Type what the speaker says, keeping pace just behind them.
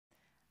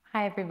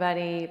Hi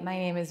everybody, my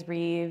name is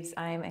Reeves.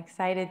 I'm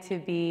excited to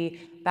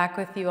be back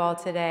with you all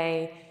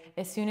today.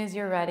 As soon as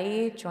you're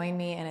ready, join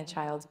me in a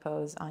child's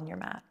pose on your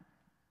mat.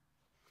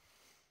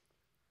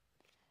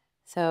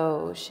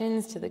 So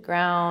shins to the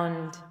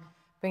ground,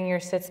 bring your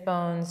sits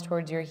bones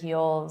towards your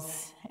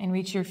heels and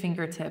reach your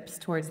fingertips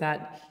towards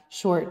that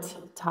short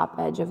top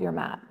edge of your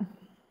mat.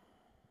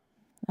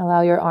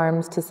 Allow your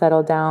arms to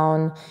settle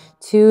down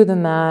to the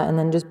mat and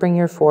then just bring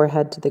your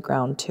forehead to the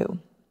ground too.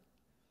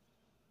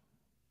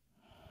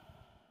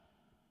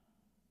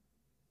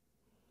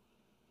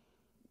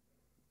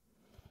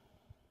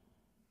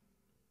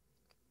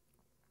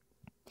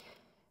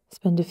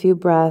 Spend a few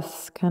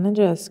breaths kind of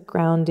just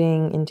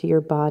grounding into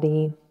your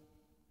body,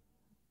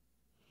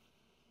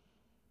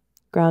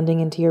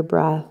 grounding into your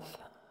breath,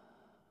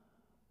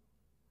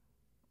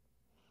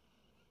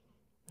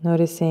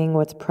 noticing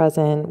what's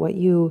present, what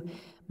you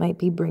might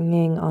be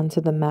bringing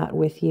onto the mat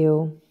with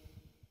you,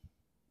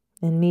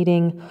 and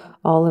meeting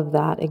all of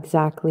that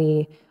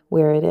exactly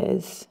where it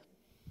is,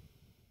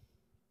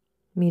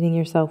 meeting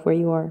yourself where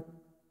you are.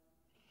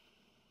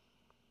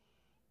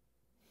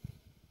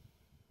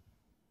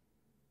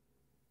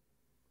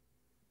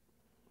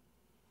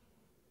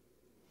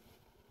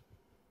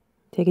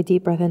 Take a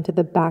deep breath into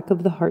the back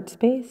of the heart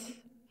space.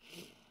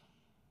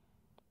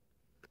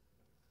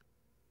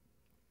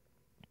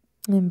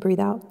 And breathe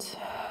out.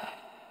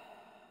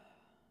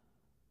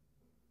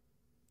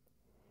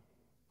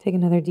 Take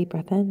another deep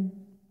breath in.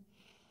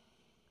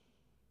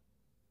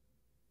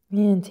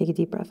 And take a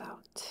deep breath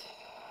out.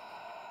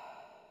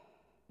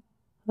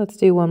 Let's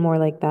do one more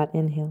like that.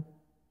 Inhale.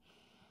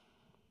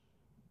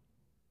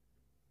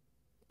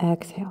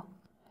 Exhale.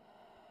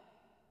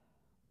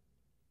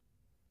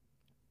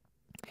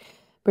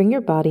 Bring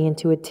your body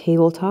into a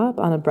tabletop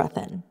on a breath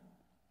in.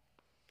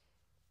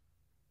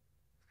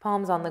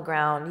 Palms on the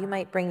ground. You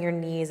might bring your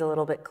knees a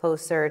little bit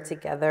closer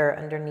together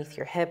underneath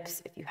your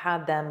hips if you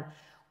had them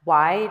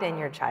wide in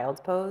your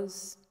child's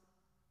pose.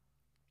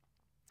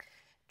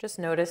 Just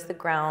notice the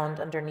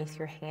ground underneath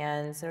your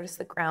hands. Notice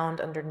the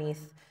ground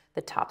underneath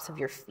the tops of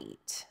your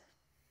feet.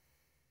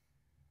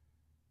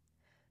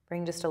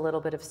 Bring just a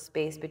little bit of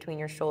space between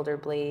your shoulder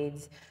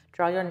blades.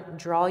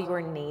 Draw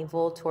your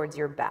navel towards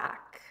your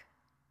back.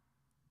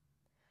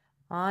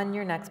 On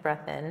your next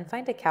breath in,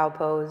 find a cow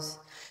pose.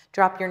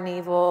 Drop your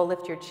navel,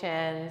 lift your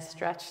chin,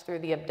 stretch through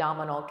the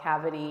abdominal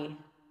cavity.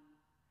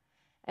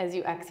 As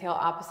you exhale,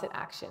 opposite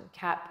action,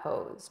 cat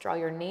pose. Draw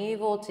your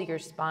navel to your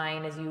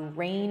spine as you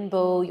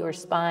rainbow your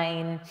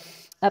spine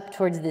up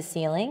towards the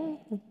ceiling.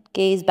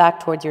 Gaze back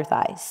towards your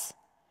thighs.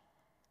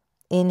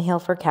 Inhale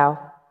for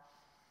cow.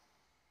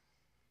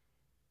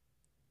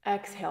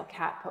 Exhale,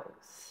 cat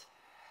pose.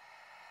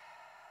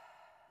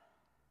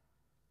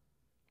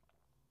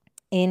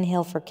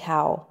 Inhale for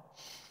cow.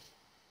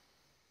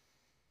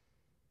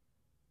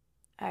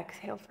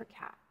 Exhale for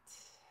cat.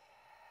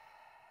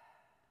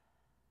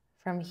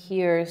 From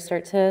here,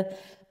 start to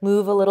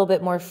move a little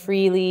bit more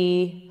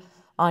freely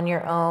on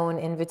your own.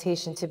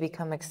 Invitation to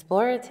become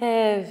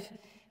explorative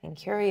and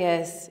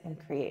curious and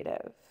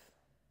creative.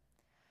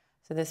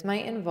 So this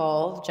might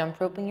involve jump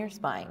roping your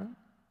spine.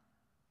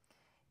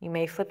 You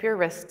may flip your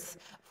wrists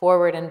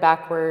forward and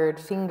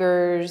backward,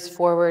 fingers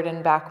forward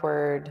and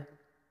backward,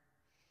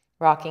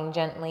 rocking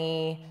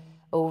gently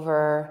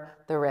over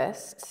the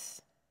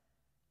wrists.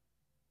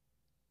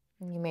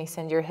 You may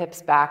send your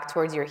hips back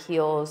towards your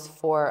heels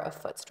for a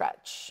foot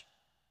stretch.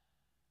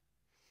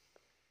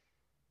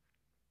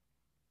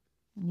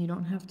 You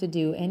don't have to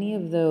do any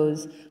of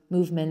those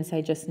movements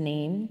I just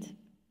named.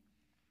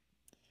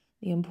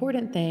 The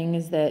important thing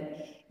is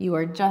that you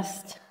are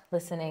just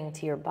listening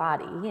to your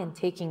body and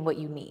taking what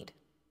you need.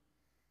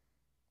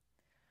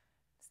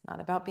 It's not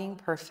about being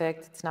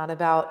perfect. It's not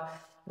about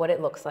what it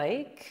looks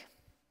like.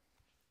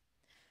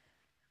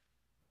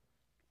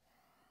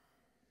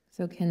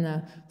 So can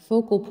the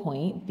focal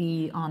point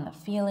be on the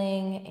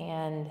feeling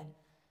and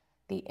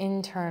the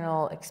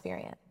internal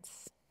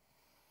experience?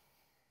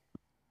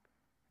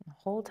 The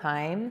whole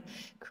time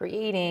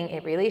creating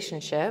a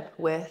relationship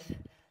with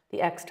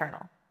the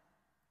external.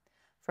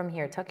 From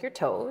here, tuck your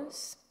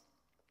toes.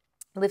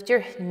 Lift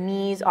your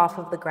knees off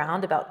of the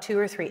ground about 2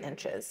 or 3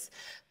 inches.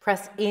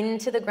 Press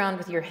into the ground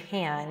with your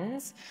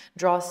hands.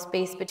 Draw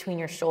space between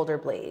your shoulder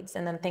blades.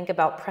 And then think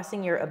about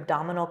pressing your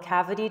abdominal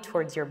cavity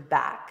towards your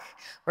back.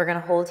 We're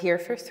going to hold here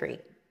for 3.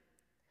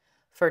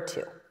 For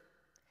 2.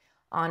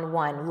 On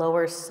 1,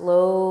 lower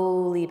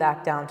slowly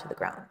back down to the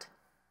ground.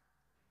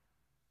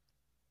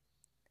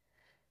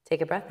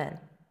 Take a breath in.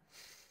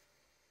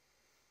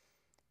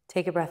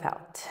 Take a breath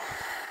out.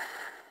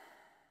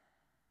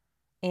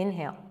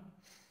 Inhale.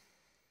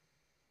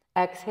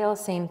 Exhale,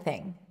 same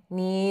thing.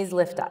 Knees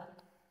lift up.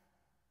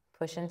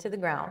 Push into the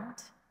ground.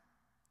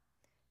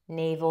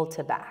 Navel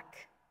to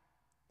back.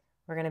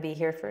 We're going to be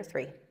here for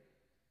 3.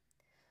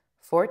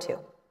 For 2.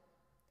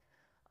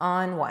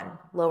 On 1,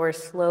 lower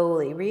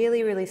slowly,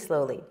 really, really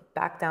slowly,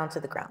 back down to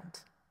the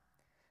ground.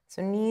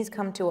 So knees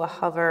come to a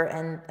hover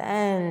and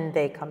then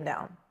they come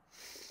down.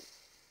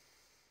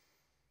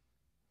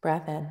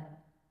 Breath in.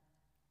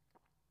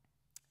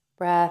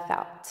 Breath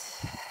out.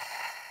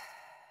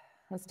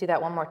 Let's do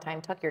that one more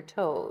time. Tuck your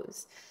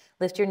toes.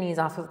 Lift your knees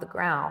off of the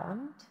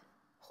ground.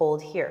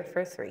 Hold here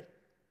for 3.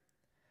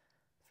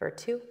 For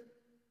 2.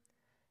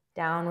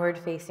 Downward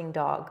facing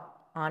dog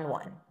on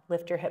 1.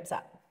 Lift your hips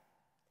up.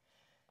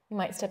 You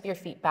might step your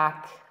feet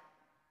back.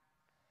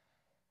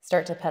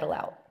 Start to pedal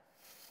out.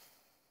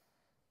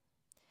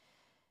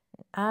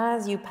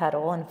 As you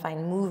pedal and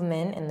find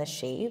movement in the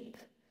shape,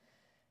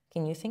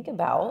 can you think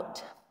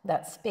about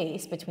that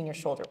space between your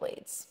shoulder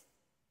blades?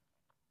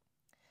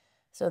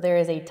 So there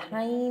is a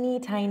tiny,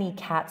 tiny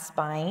cat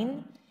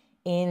spine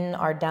in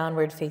our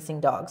downward facing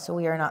dog. So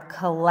we are not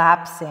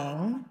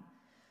collapsing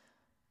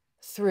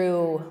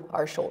through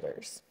our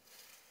shoulders.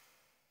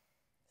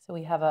 So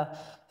we have a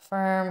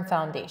firm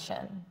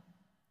foundation.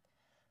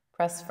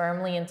 Press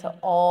firmly into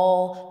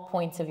all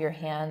points of your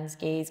hands.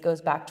 Gaze goes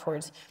back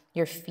towards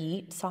your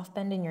feet. Soft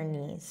bend in your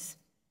knees.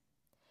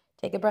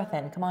 Take a breath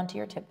in. Come onto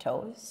your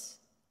tiptoes.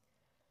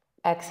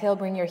 Exhale,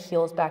 bring your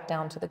heels back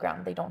down to the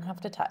ground. They don't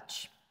have to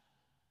touch.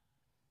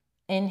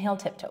 Inhale,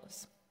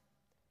 tiptoes.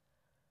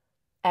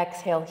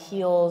 Exhale,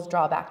 heels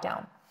draw back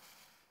down.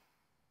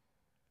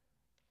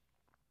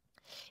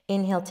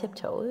 Inhale,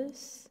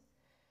 tiptoes.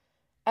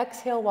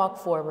 Exhale, walk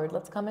forward.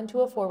 Let's come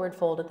into a forward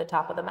fold at the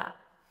top of the mat.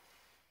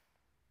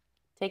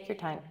 Take your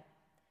time.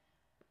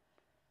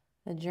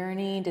 The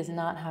journey does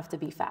not have to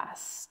be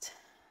fast.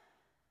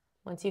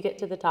 Once you get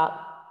to the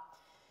top,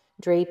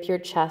 drape your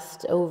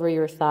chest over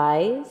your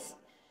thighs.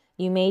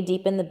 You may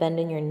deepen the bend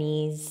in your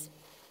knees.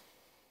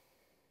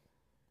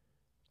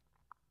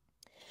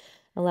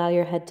 Allow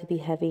your head to be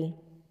heavy.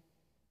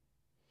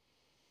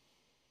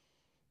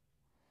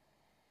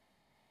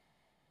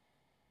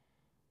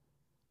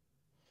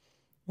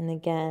 And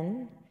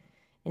again,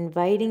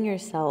 inviting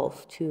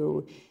yourself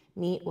to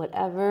meet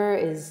whatever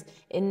is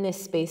in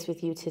this space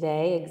with you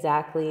today,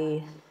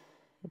 exactly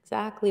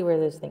where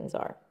those things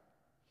are.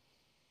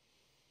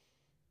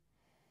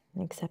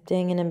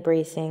 Accepting and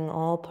embracing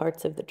all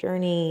parts of the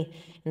journey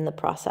and the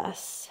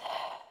process.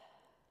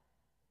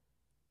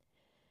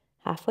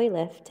 Halfway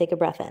lift, take a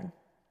breath in.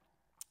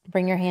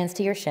 Bring your hands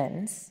to your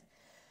shins.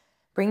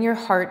 Bring your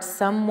heart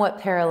somewhat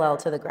parallel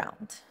to the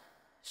ground.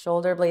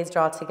 Shoulder blades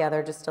draw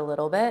together just a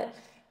little bit.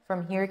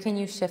 From here, can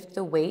you shift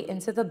the weight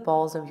into the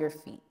balls of your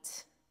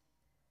feet?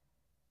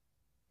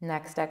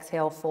 Next,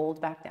 exhale, fold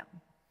back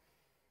down.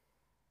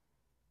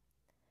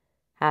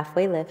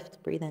 Halfway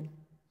lift, breathe in.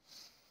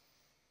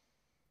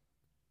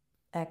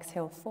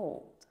 Exhale,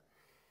 fold.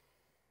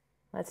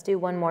 Let's do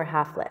one more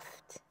half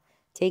lift.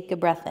 Take a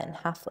breath in,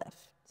 half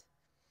lift.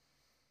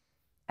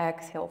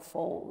 Exhale,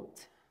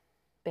 fold.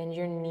 Bend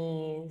your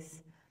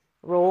knees.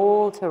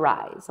 Roll to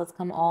rise. Let's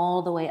come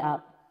all the way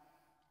up.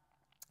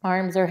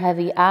 Arms are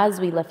heavy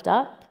as we lift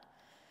up.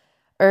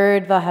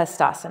 Urdhva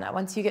Hastasana.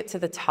 Once you get to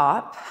the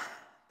top,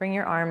 bring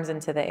your arms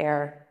into the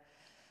air.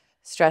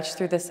 Stretch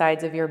through the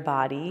sides of your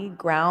body.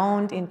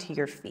 Ground into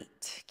your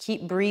feet.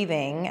 Keep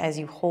breathing as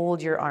you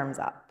hold your arms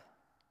up.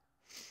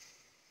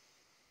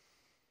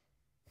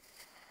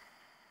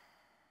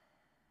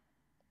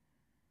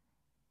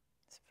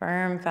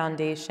 Firm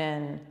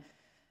foundation.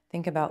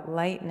 Think about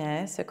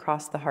lightness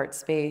across the heart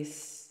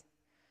space.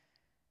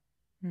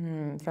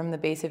 From the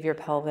base of your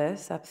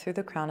pelvis up through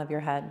the crown of your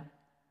head.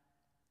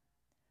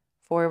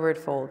 Forward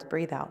fold,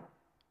 breathe out.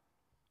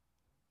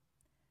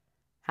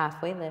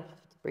 Halfway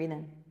lift, breathe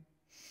in.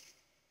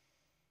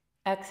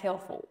 Exhale,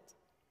 fold.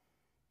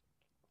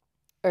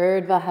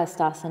 Urdhva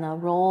Hastasana,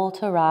 roll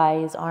to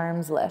rise,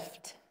 arms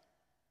lift.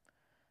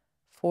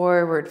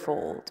 Forward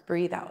fold,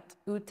 breathe out.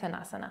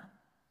 Uttanasana.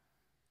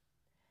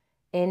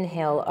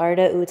 Inhale,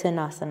 Ardha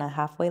Uttanasana,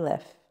 halfway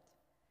lift.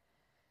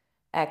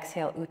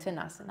 Exhale,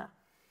 Uttanasana.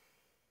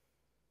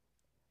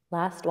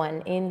 Last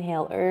one,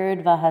 inhale,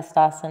 Urdhva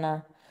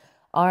Hastasana,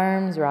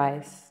 arms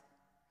rise.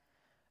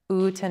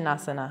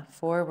 Uttanasana,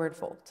 forward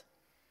fold.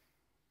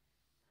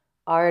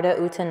 Ardha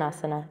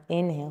Uttanasana,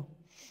 inhale.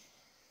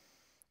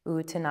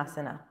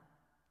 Uttanasana,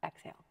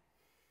 exhale.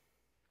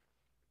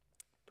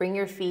 Bring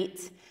your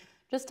feet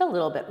just a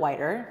little bit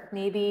wider,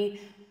 maybe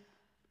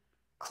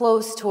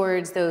close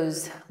towards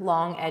those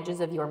long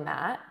edges of your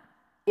mat.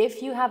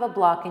 If you have a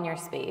block in your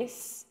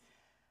space,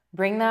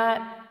 bring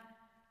that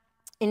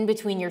in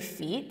between your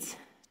feet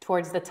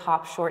towards the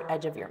top short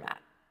edge of your mat.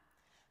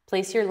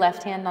 Place your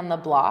left hand on the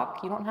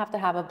block. You don't have to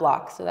have a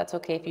block, so that's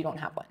okay if you don't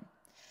have one.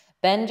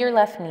 Bend your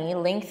left knee,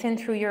 lengthen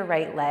through your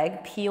right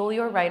leg, peel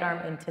your right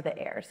arm into the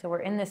air. So we're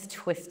in this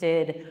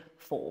twisted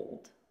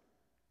fold.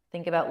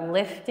 Think about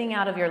lifting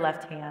out of your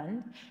left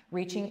hand,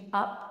 reaching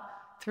up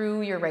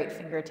through your right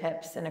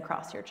fingertips and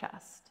across your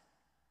chest.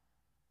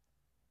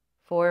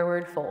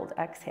 Forward fold,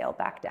 exhale,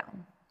 back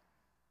down.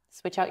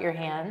 Switch out your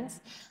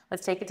hands.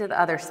 Let's take it to the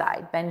other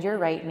side. Bend your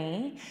right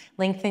knee,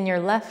 lengthen your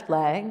left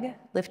leg,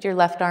 lift your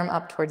left arm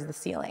up towards the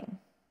ceiling.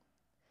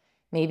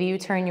 Maybe you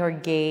turn your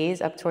gaze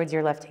up towards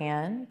your left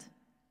hand.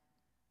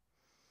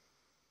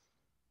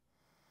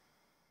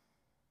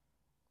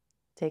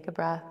 Take a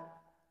breath.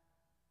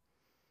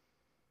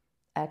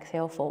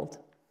 Exhale, fold.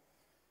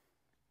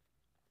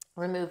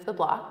 Remove the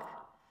block.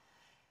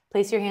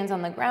 Place your hands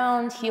on the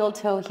ground, heel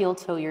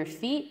toe your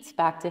feet,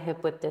 back to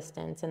hip width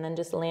distance, and then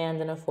just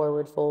land in a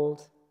forward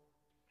fold.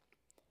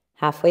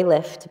 Halfway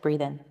lift,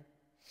 breathe in.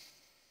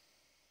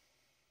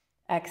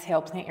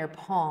 Exhale, plant your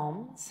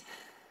palms.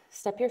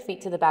 Step your feet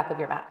to the back of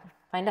your mat.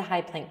 Find a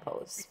high plank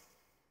pose.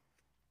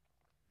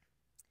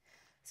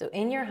 So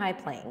in your high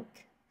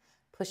plank,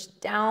 push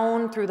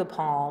down through the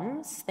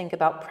palms. Think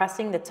about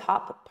pressing the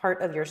top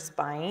part of your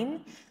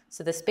spine,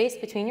 so the space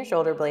between your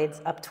shoulder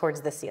blades up towards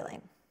the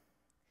ceiling.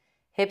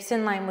 Hips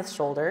in line with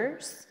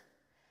shoulders,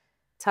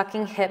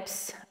 tucking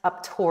hips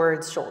up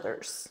towards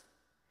shoulders.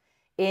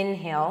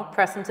 Inhale,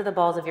 press into the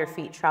balls of your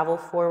feet, travel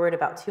forward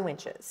about 2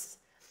 inches.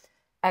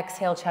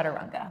 Exhale,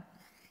 chaturanga.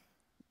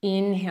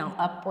 Inhale,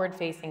 upward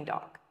facing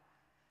dog.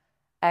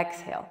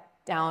 Exhale,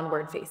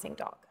 downward facing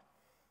dog.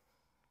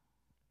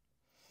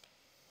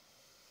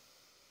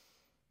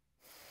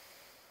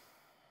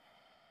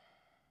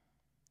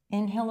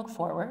 Inhale, look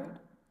forward.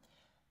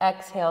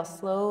 Exhale,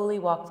 slowly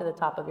walk to the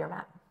top of your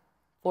mat.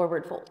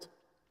 Forward fold.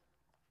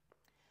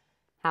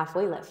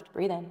 Halfway lift,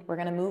 breathe in. We're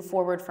gonna move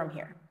forward from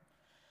here.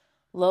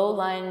 Low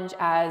lunge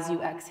as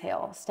you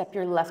exhale. Step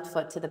your left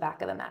foot to the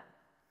back of the mat.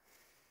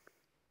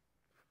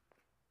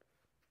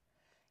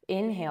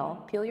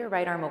 Inhale, peel your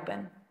right arm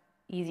open.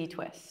 Easy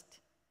twist.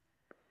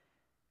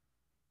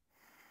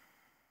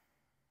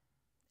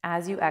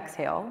 As you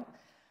exhale,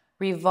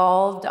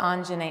 revolved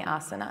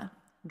Anjaneyasana.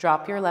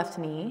 Drop your left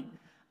knee,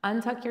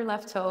 untuck your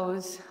left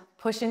toes,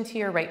 push into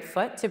your right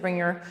foot to bring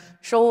your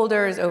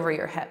shoulders over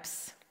your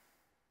hips.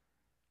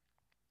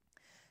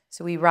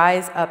 So we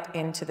rise up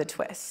into the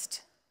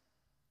twist.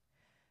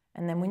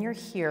 And then when you're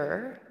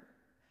here,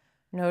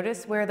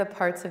 notice where the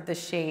parts of the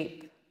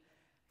shape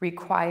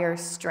require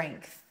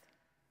strength.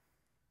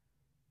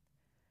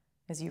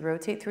 As you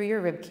rotate through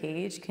your rib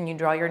cage, can you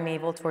draw your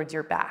navel towards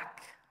your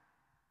back?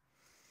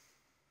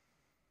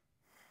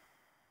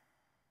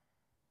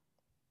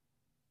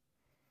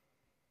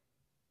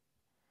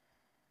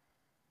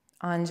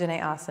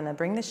 Anjaneyasana,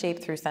 bring the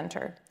shape through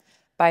center.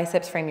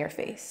 Biceps frame your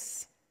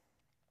face.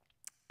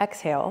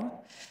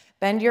 Exhale,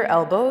 bend your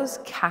elbows,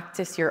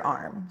 cactus your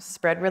arms.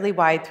 Spread really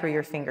wide through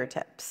your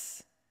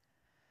fingertips.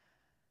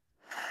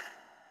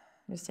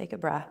 Just take a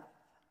breath.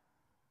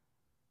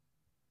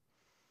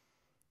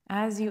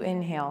 As you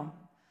inhale,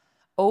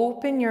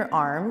 open your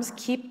arms,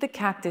 keep the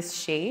cactus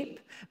shape,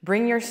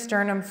 bring your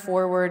sternum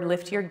forward,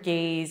 lift your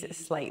gaze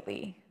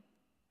slightly.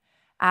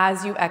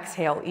 As you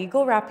exhale,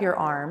 eagle wrap your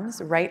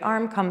arms, right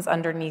arm comes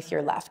underneath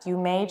your left. You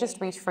may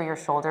just reach for your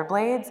shoulder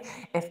blades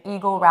if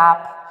eagle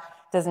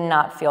wrap does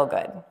not feel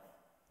good.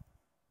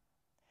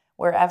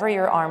 Wherever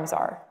your arms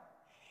are.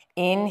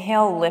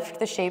 Inhale, lift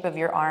the shape of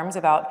your arms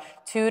about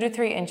 2 to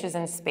 3 inches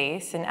in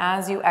space, and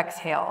as you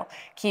exhale,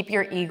 keep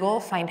your eagle,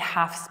 find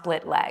half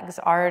split legs,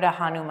 Ardha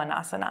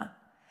Hanumanasana.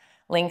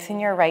 Lengthen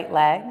your right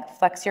leg,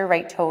 flex your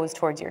right toes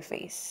towards your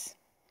face.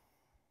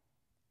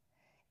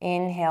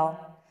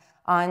 Inhale.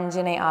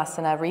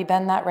 Anjaneyasana,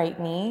 rebend that right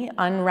knee,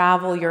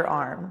 unravel your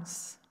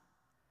arms.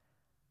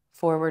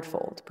 Forward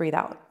fold, breathe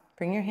out.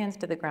 Bring your hands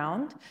to the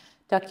ground,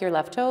 tuck your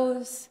left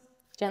toes,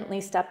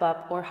 gently step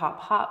up or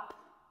hop, hop.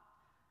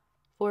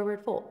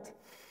 Forward fold.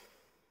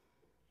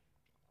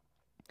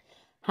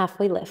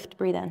 Halfway lift,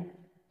 breathe in.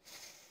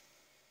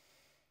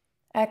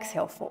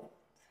 Exhale, fold.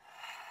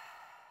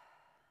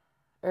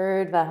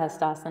 Urdhva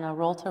Hastasana,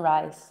 roll to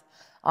rise,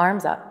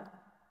 arms up.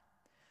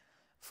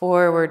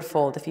 Forward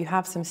fold. If you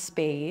have some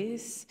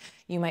space,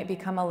 you might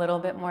become a little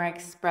bit more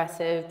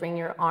expressive. Bring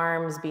your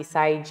arms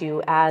beside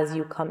you as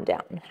you come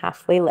down.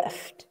 Halfway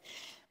lift.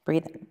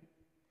 Breathe in.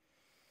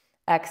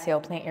 Exhale,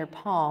 plant your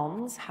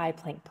palms, high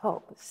plank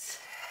pose.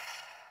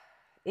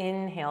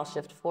 Inhale,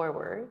 shift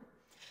forward.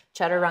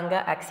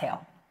 Chaturanga,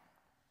 exhale.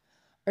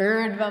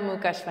 Urdhva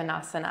Mukha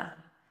Svanasana.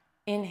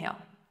 Inhale.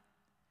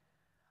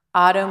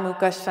 Adho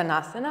Mukha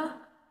Svanasana.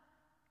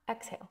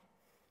 Exhale.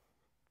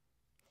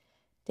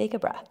 Take a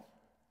breath.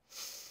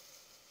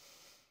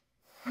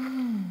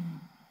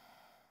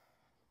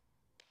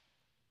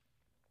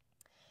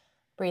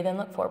 Breathe in,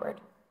 look forward.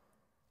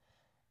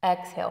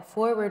 Exhale,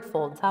 forward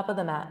fold, top of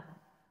the mat.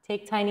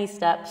 Take tiny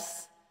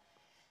steps.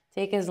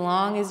 Take as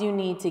long as you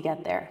need to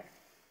get there.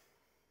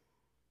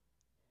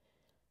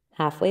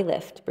 Halfway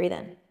lift, breathe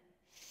in.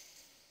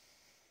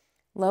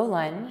 Low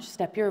lunge,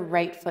 step your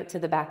right foot to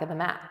the back of the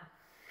mat.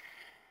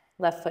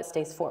 Left foot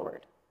stays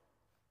forward.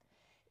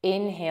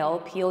 Inhale,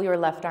 peel your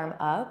left arm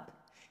up,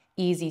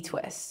 easy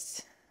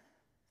twist.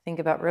 Think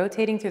about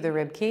rotating through the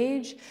rib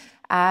cage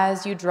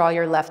as you draw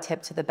your left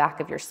hip to the back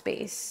of your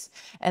space.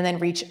 And then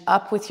reach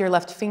up with your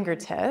left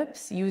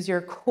fingertips. Use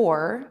your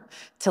core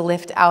to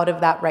lift out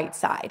of that right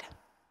side.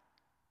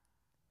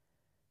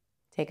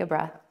 Take a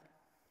breath.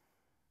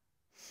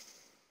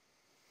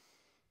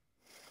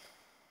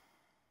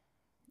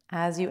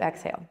 As you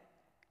exhale,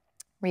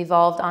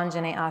 revolved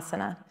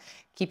Anjaneyasana.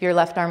 Keep your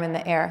left arm in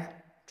the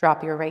air.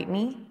 Drop your right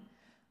knee.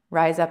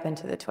 Rise up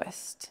into the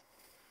twist.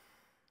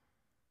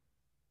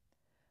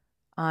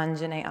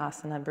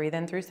 Anjaneyasana, breathe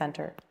in through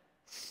center.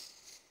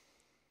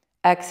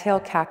 Exhale,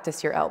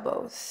 cactus your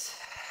elbows.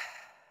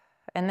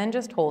 And then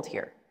just hold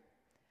here.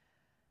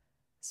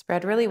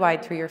 Spread really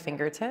wide through your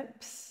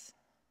fingertips,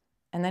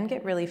 and then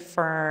get really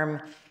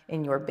firm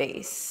in your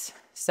base.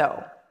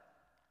 So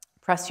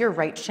press your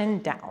right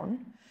shin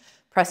down,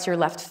 press your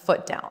left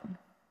foot down.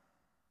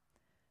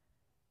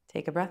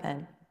 Take a breath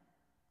in.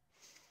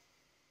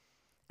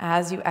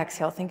 As you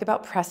exhale, think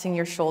about pressing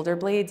your shoulder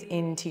blades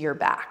into your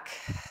back.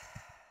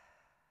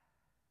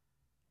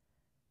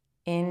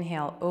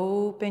 Inhale,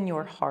 open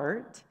your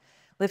heart.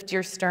 Lift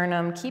your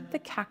sternum, keep the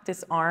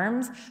cactus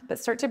arms, but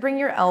start to bring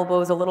your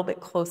elbows a little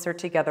bit closer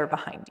together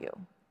behind you.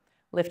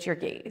 Lift your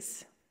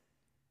gaze.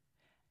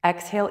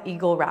 Exhale,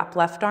 eagle wrap,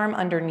 left arm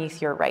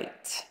underneath your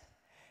right.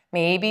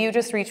 Maybe you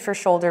just reach for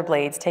shoulder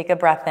blades. Take a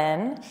breath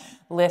in,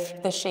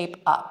 lift the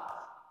shape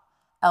up,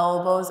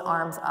 elbows,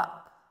 arms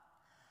up.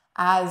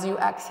 As you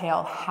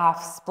exhale,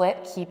 half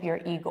split, keep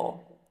your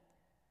eagle.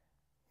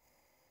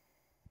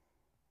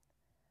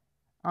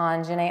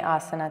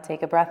 Anjaneyasana,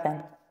 take a breath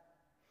in.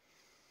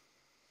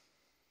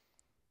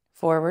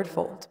 Forward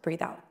fold,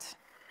 breathe out.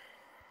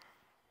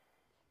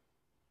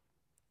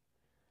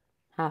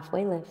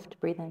 Halfway lift,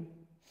 breathe in.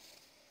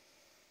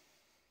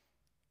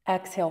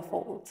 Exhale,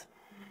 fold.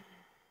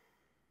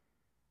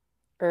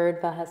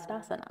 Urdhva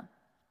Hastasana.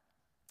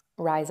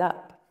 Rise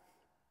up.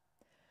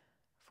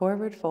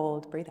 Forward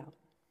fold, breathe out.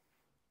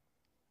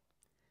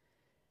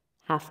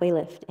 Halfway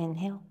lift,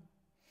 inhale.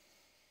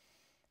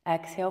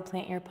 Exhale,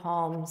 plant your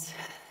palms,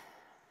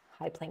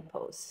 high plank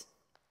pose.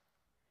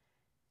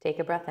 Take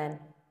a breath in.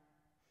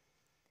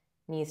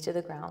 Knees to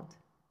the ground,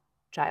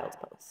 child's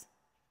pose.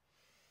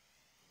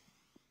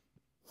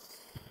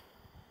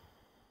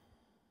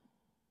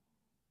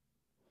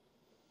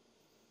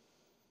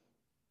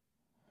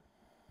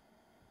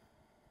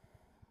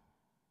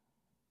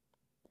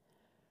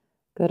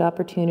 Good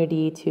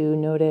opportunity to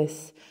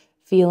notice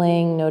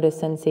feeling, notice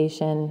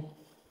sensation.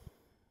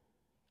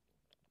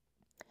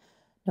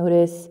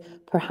 Notice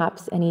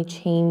perhaps any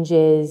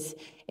changes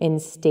in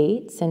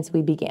state since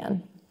we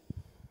began.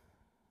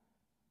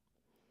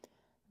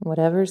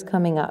 Whatever's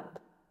coming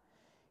up,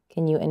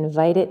 can you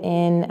invite it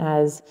in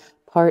as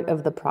part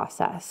of the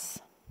process?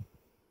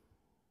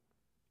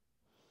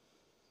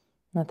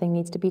 Nothing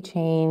needs to be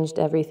changed.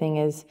 Everything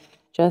is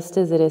just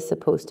as it is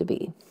supposed to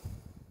be.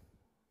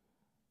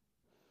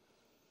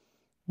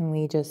 And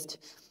we just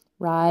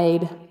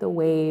ride the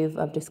wave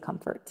of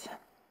discomfort.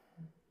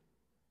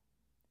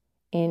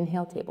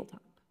 Inhale,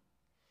 tabletop.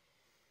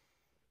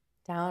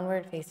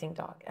 Downward facing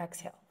dog.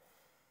 Exhale.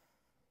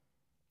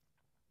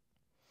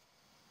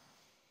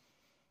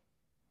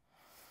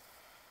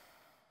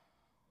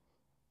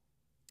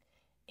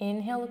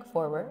 Inhale, look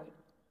forward.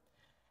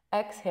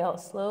 Exhale,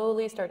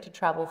 slowly start to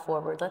travel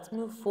forward. Let's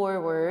move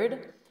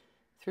forward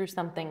through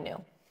something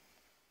new.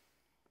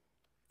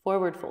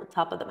 Forward fold,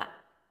 top of the mat.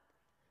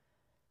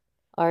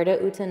 Ardha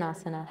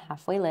Uttanasana,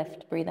 halfway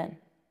lift, breathe in.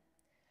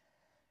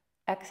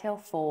 Exhale,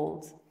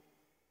 fold.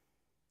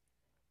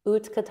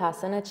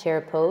 Utkatasana, chair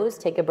pose,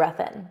 take a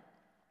breath in.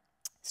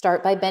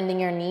 Start by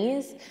bending your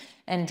knees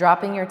and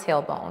dropping your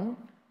tailbone.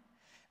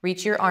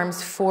 Reach your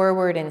arms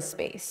forward in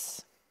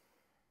space.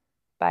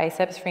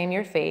 Biceps frame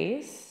your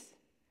face,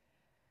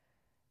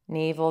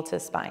 navel to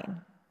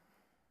spine.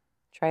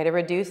 Try to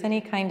reduce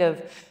any kind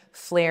of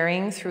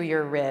flaring through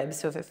your ribs.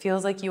 So if it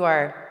feels like you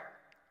are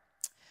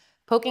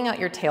poking out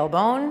your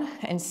tailbone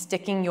and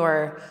sticking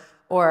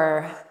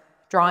or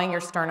drawing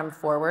your sternum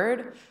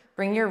forward,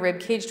 bring your rib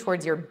cage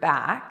towards your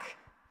back,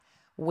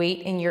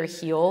 weight in your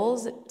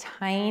heels,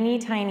 tiny,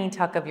 tiny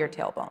tuck of your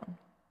tailbone.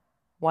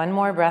 One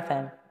more breath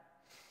in.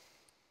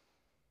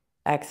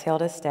 Exhale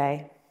to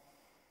stay.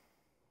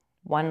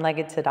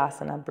 One-legged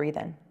Tadasana, breathe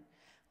in.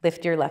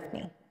 Lift your left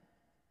knee.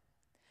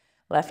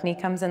 Left knee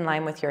comes in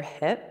line with your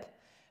hip.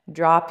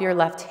 Drop your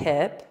left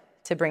hip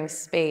to bring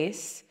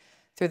space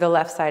through the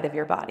left side of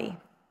your body.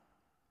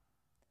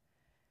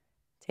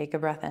 Take a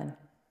breath in.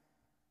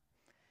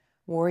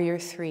 Warrior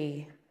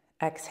 3,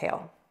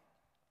 exhale.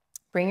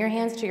 Bring your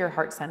hands to your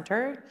heart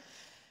center.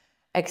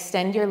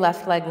 Extend your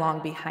left leg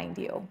long behind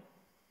you.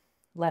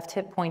 Left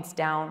hip points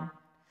down.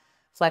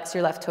 Flex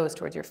your left toes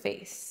towards your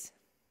face.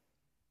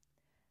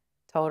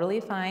 Totally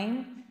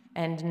fine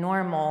and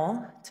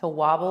normal to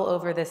wobble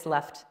over this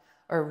left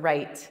or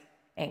right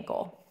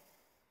ankle.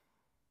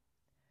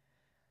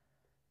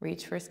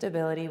 Reach for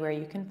stability where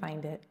you can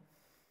find it.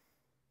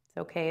 It's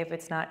okay if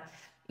it's not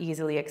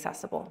easily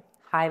accessible.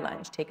 High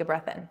lunge, take a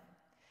breath in.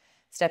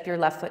 Step your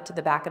left foot to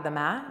the back of the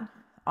mat,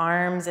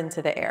 arms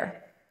into the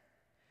air.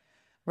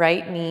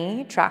 Right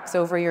knee tracks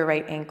over your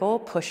right ankle,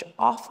 push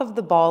off of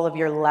the ball of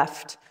your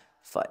left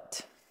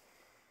foot.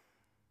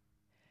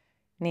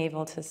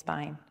 Navel to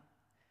spine.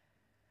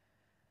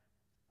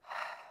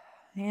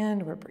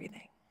 And we're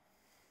breathing.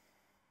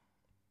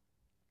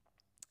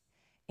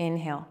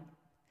 Inhale.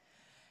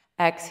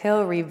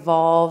 Exhale,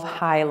 revolve,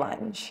 high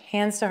lunge.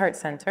 Hands to heart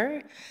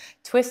center.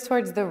 Twist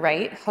towards the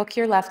right. Hook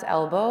your left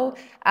elbow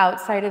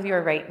outside of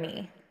your right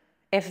knee.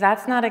 If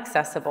that's not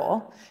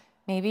accessible,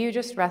 maybe you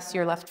just rest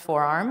your left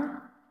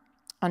forearm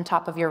on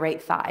top of your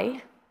right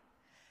thigh.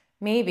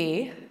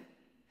 Maybe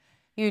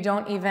You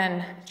don't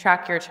even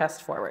track your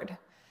chest forward.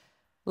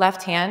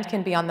 Left hand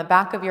can be on the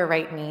back of your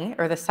right knee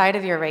or the side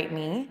of your right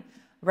knee,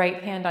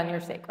 right hand on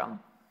your sacrum.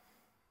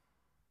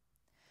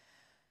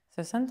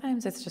 So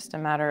sometimes it's just a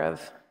matter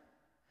of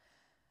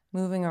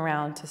moving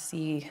around to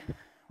see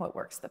what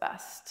works the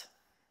best.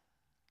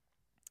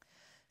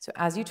 So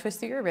as you twist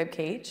through your rib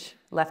cage,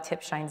 left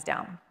hip shines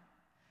down.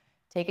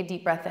 Take a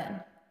deep breath in.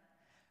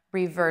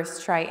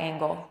 Reverse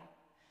triangle.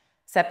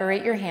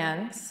 Separate your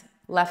hands.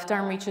 Left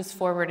arm reaches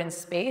forward in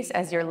space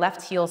as your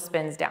left heel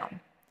spins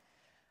down.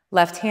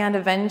 Left hand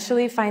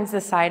eventually finds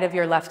the side of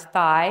your left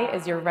thigh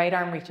as your right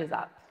arm reaches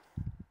up.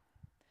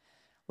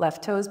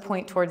 Left toes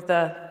point towards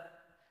the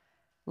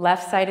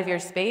left side of your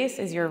space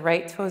as your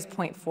right toes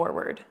point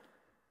forward.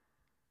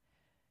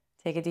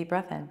 Take a deep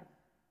breath in.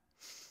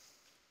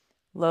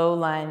 Low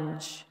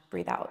lunge,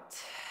 breathe out.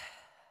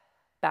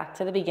 Back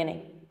to the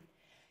beginning.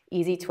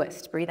 Easy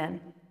twist, breathe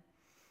in.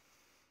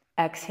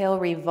 Exhale,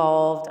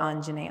 revolved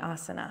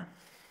Anjaneyasana.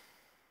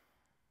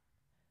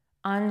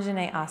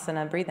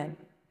 Anjaneyasana, breathe in.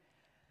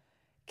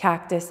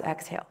 Cactus,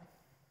 exhale.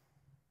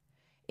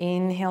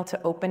 Inhale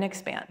to open,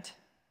 expand.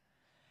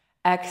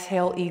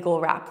 Exhale, eagle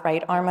wrap,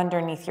 right arm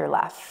underneath your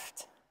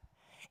left.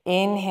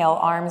 Inhale,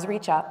 arms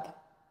reach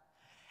up.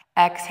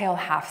 Exhale,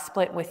 half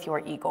split with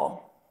your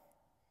eagle.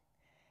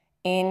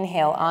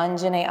 Inhale,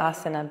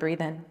 Anjaneyasana,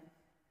 breathe in.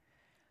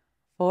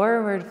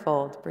 Forward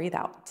fold, breathe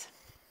out.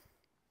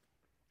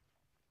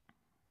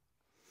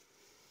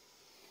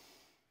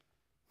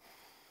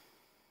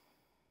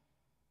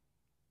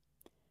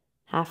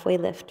 Halfway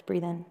lift,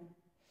 breathe in.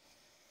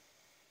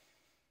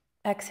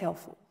 Exhale,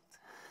 fold.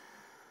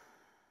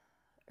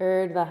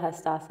 Urdhva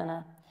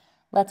Hastasana.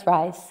 Let's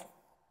rise.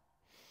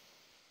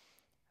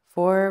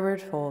 Forward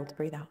fold,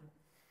 breathe out.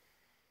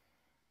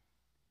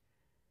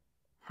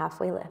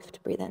 Halfway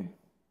lift, breathe in.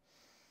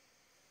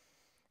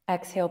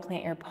 Exhale,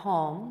 plant your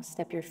palms,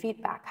 step your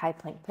feet back, high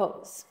plank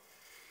pose.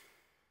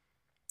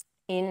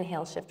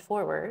 Inhale, shift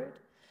forward.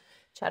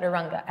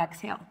 Chaturanga,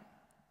 exhale.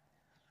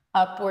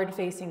 Upward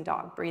facing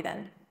dog, breathe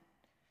in.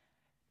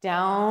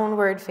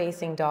 Downward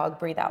facing dog,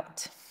 breathe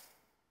out.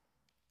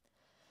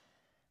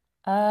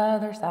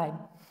 Other side.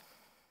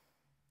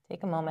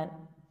 Take a moment.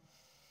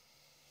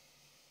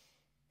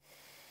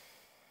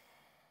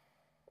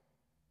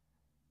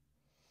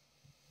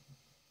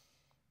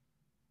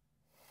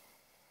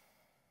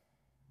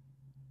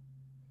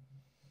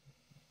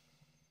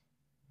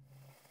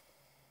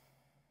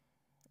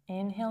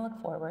 Inhale,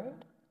 look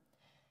forward.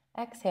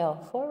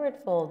 Exhale, forward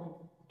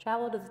fold.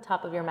 Travel to the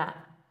top of your mat.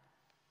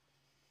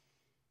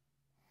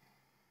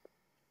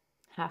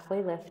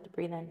 Halfway lift,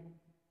 breathe in.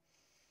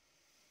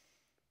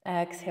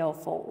 Exhale,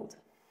 fold.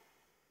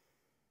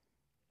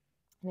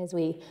 And as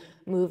we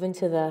move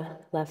into the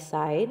left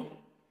side,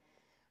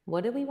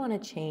 what do we want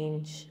to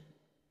change?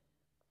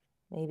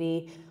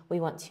 Maybe we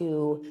want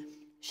to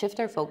shift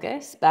our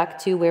focus back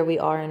to where we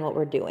are and what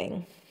we're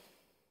doing.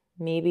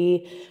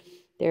 Maybe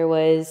there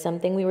was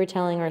something we were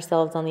telling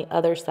ourselves on the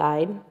other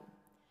side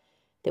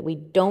that we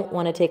don't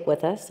want to take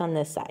with us on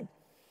this side.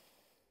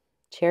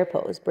 Chair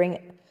pose, bring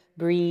it,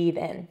 breathe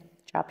in.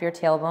 Drop your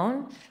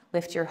tailbone,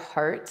 lift your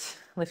heart,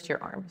 lift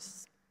your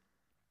arms.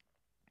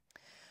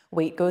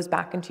 Weight goes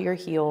back into your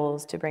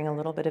heels to bring a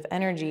little bit of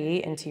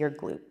energy into your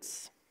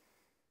glutes.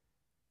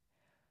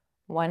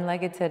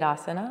 One-legged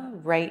Tadasana,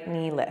 right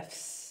knee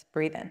lifts.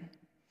 Breathe in.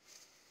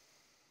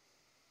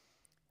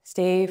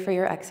 Stay for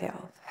your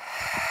exhale.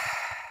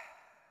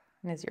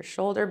 And as your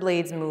shoulder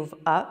blades move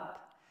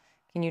up,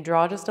 can you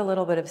draw just a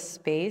little bit of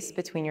space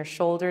between your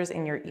shoulders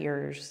and your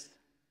ears?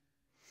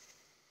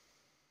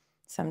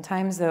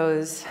 Sometimes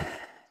those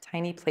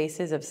tiny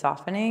places of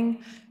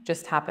softening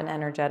just happen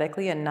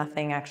energetically and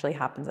nothing actually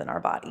happens in our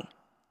body.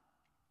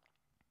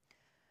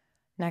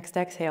 Next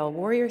exhale,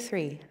 warrior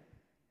 3,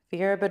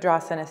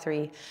 Virabhadrasana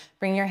 3.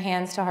 Bring your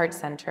hands to heart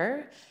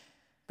center.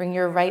 Bring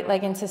your right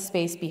leg into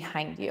space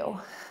behind you.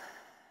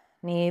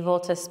 Navel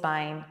to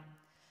spine.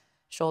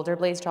 Shoulder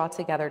blades draw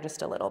together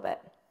just a little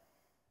bit.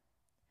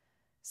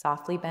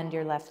 Softly bend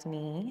your left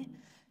knee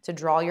to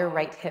draw your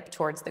right hip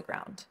towards the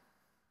ground.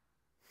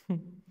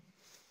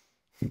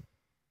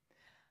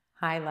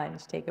 High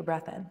lunge, take a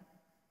breath in.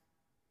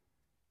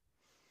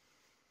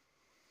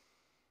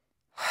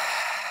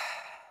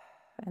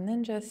 And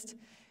then just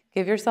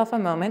give yourself a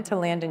moment to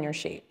land in your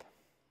shape.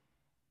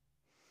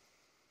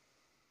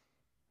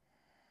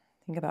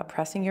 Think about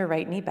pressing your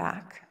right knee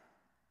back.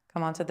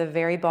 Come onto the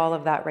very ball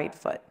of that right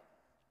foot.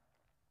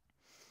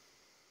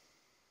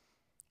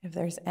 If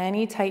there's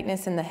any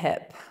tightness in the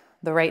hip,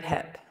 the right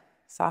hip,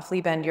 softly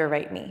bend your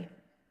right knee.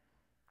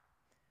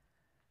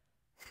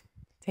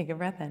 Take a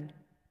breath in.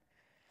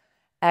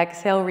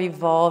 Exhale,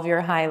 revolve your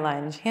high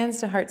lunge. Hands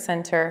to heart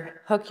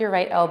center. Hook your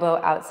right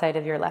elbow outside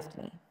of your left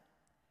knee.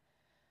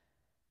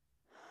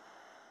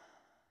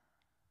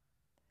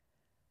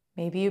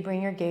 Maybe you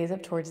bring your gaze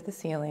up towards the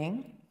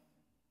ceiling.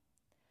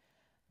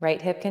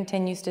 Right hip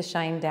continues to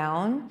shine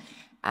down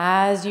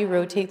as you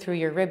rotate through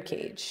your rib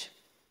cage.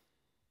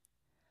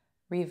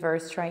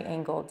 Reverse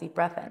triangle, deep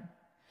breath in.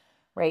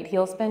 Right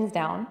heel spins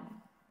down.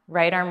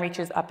 Right arm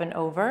reaches up and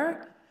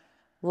over.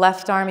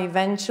 Left arm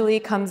eventually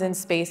comes in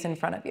space in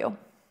front of you.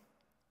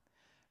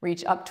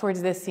 Reach up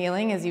towards the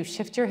ceiling as you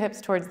shift your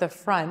hips towards the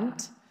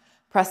front.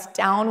 Press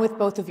down with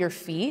both of your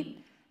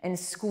feet and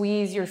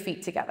squeeze your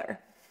feet together.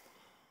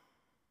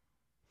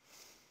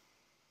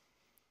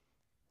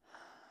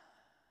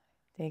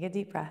 Take a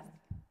deep breath.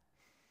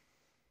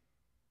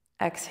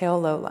 Exhale,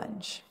 low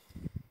lunge.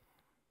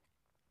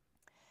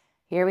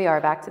 Here we are,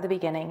 back to the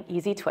beginning.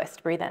 Easy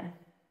twist, breathe in.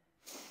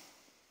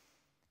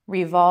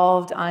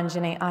 Revolved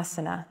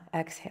Anjaneyasana,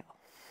 exhale.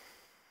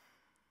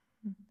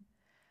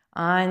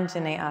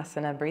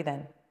 Anjaneyasana, breathe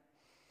in.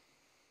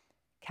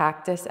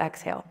 Cactus,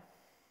 exhale.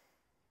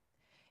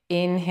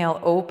 Inhale,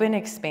 open,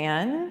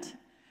 expand.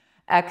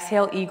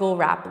 Exhale, eagle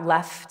wrap,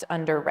 left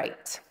under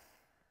right.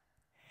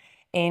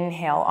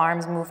 Inhale,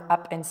 arms move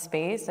up in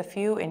space a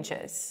few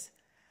inches.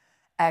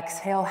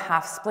 Exhale,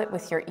 half split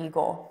with your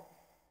eagle.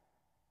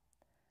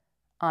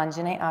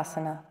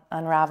 Anjaneyasana,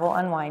 unravel,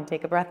 unwind,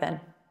 take a breath in.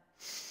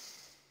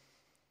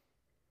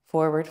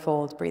 Forward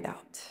fold, breathe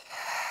out.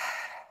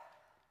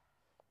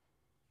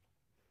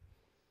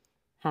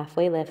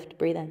 Halfway lift,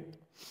 breathe in.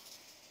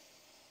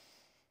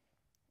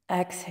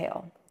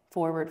 Exhale,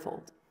 forward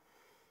fold.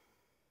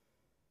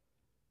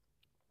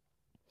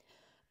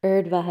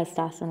 Urdhva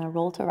Hastasana,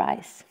 roll to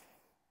rise.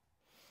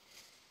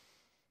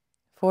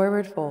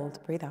 Forward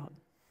fold, breathe out.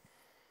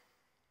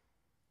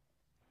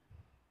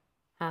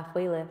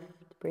 Halfway lift,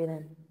 breathe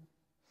in.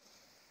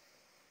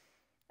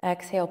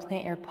 Exhale,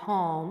 plant your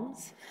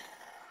palms,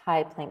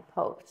 high plank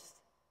pose.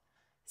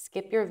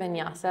 Skip your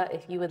vinyasa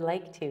if you would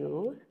like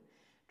to.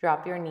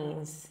 Drop your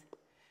knees.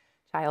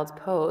 Child's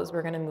pose,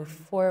 we're gonna move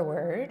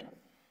forward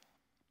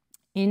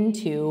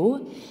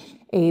into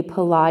a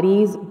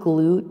Pilates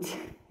glute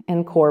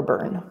and core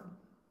burn.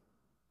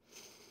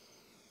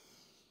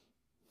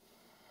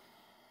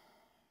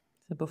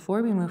 So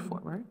before we move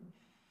forward,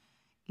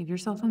 give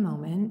yourself a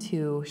moment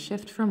to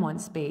shift from one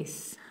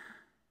space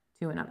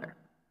to another.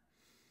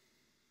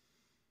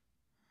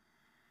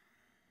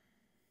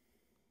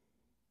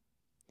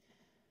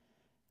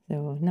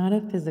 So not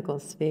a physical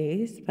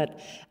space, but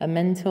a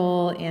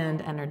mental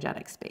and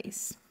energetic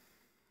space.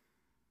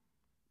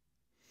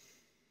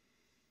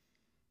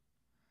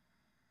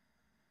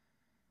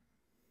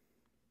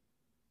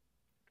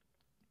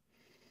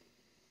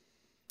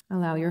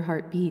 Allow your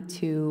heartbeat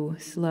to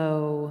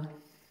slow.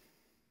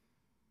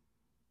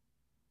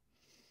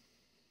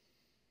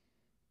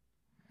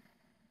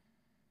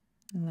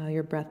 Allow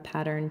your breath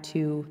pattern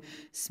to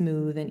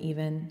smooth and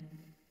even.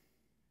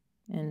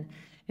 And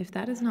if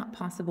that is not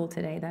possible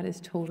today, that is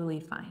totally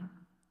fine.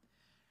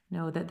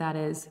 Know that that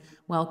is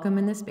welcome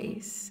in the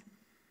space.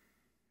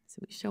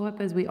 So we show up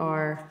as we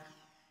are,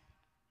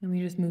 and we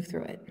just move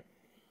through it.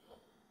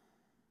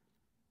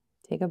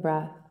 Take a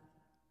breath.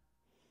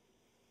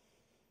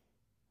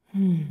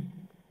 Come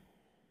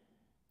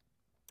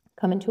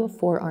into a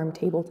forearm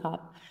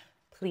tabletop,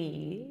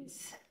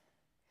 please.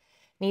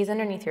 Knees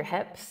underneath your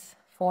hips,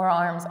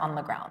 forearms on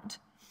the ground.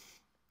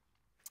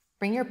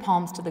 Bring your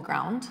palms to the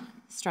ground.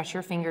 Stretch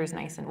your fingers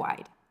nice and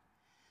wide.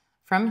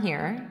 From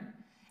here,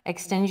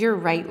 extend your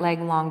right leg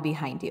long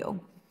behind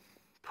you.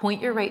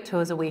 Point your right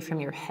toes away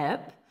from your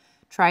hip.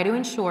 Try to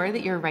ensure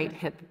that your right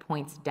hip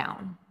points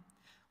down.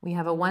 We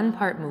have a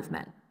one-part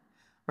movement.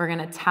 We're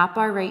gonna tap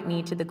our right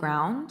knee to the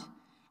ground,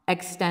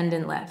 extend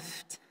and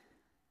lift.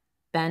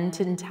 Bend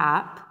and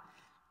tap,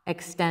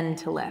 extend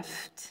to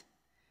lift.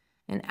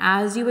 And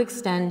as you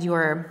extend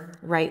your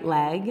right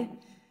leg,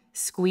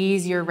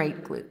 squeeze your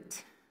right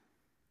glute.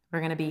 We're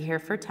gonna be here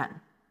for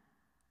 10.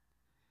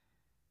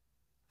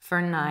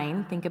 For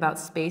 9, think about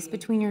space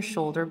between your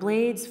shoulder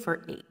blades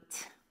for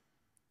 8.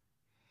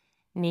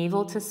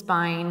 Navel to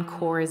spine,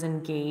 core is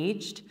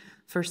engaged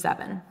for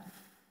 7.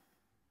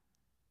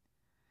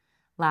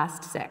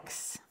 Last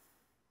 6.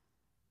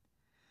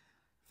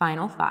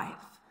 Final 5.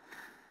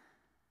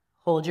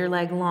 Hold your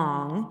leg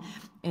long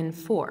in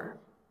 4.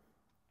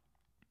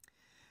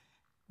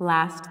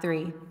 Last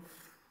 3.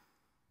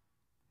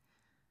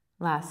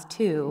 Last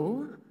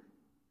 2.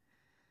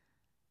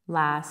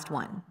 Last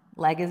 1.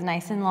 Leg is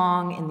nice and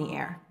long in the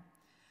air.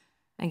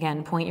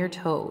 Again, point your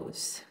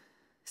toes.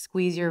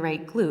 Squeeze your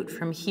right glute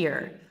from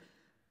here.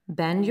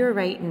 Bend your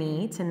right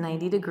knee to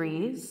 90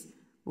 degrees.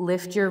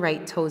 Lift your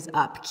right toes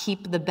up.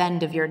 Keep the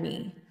bend of your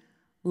knee.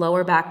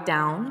 Lower back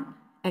down,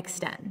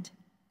 extend.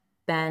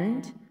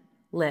 Bend,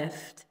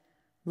 lift,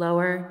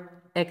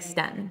 lower,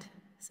 extend.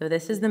 So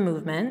this is the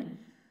movement.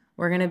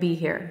 We're gonna be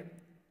here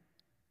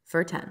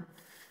for 10.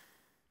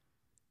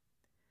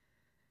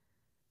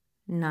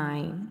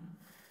 9.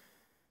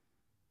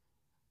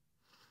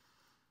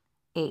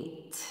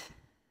 8.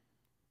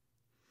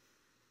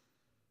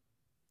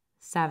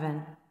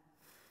 7.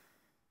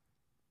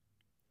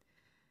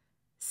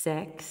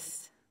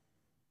 6.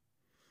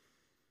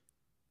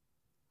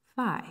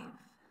 5.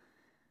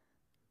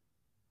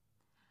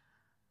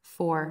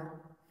 4.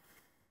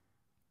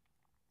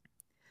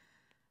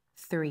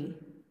 3.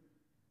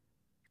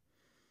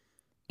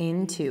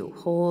 Into,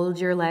 hold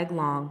your leg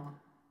long.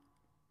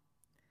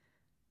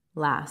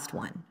 Last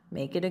one.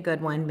 Make it a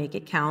good one. Make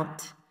it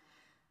count.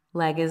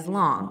 Leg is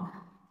long.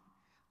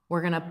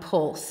 We're gonna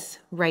pulse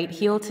right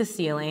heel to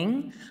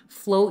ceiling.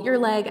 Float your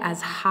leg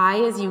as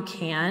high as you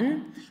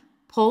can.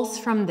 Pulse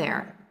from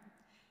there.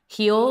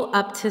 Heel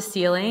up to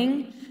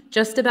ceiling,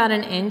 just about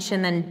an inch,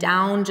 and then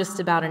down just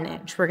about an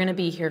inch. We're gonna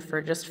be here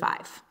for just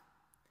 5.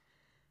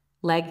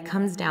 Leg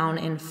comes down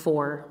in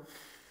 4.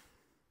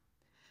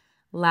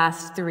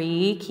 Last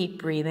 3, keep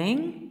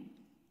breathing.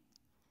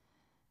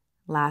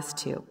 Last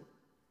 2.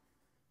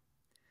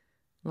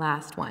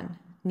 Last 1,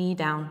 knee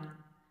down.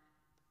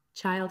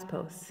 Child's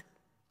pose.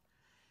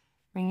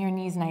 Bring your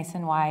knees nice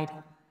and wide.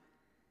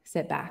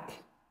 Sit back.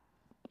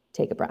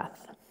 Take a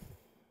breath.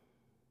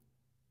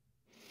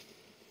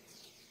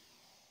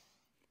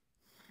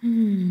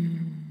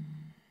 We're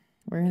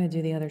gonna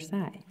do the other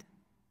side.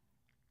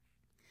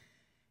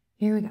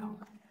 Here we go.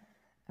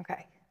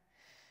 Okay.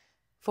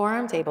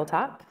 Forearm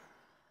tabletop.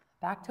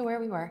 Back to where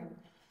we were.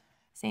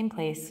 Same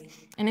place.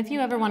 And if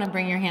you ever want to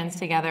bring your hands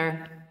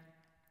together,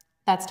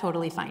 that's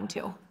totally fine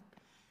too.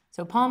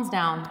 So palms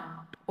down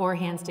or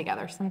hands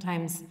together.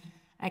 Sometimes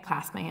I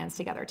clasp my hands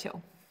together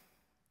too.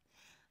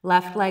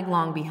 Left leg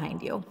long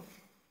behind you.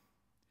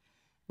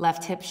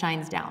 Left hip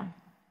shines down.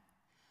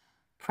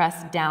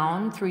 Press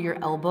down through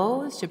your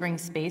elbows to bring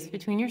space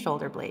between your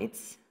shoulder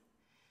blades.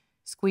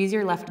 Squeeze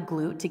your left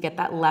glute to get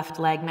that left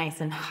leg nice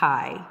and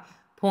high.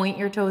 Point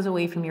your toes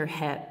away from your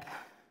hip.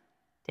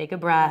 Take a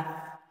breath.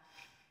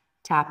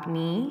 Tap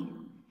knee,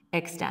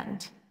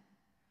 extend.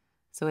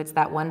 So it's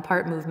that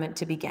 1-part movement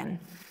to begin.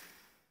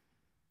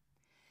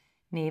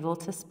 Navel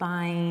to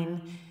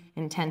spine,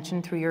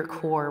 intention through your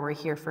core. We're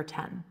here for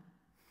 10.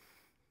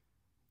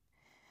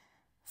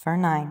 For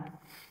 9.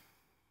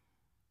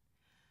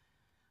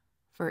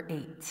 For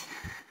 8.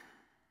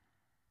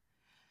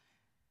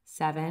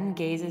 7,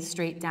 gaze is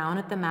straight down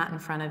at the mat in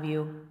front of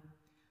you.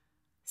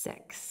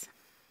 6.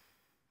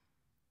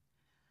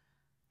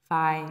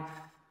 5.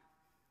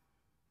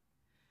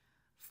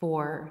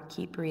 4,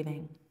 keep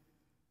breathing.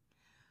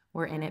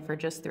 We're in it for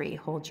just 3.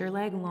 Hold your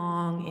leg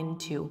long in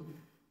 2.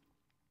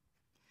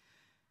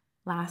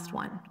 Last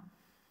 1.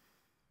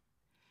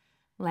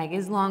 Leg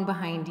is long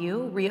behind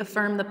you.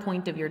 Reaffirm the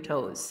point of your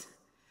toes.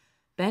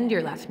 Bend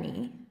your left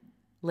knee.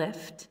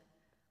 Lift,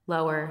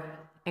 lower,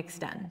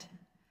 extend.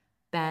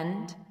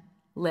 Bend,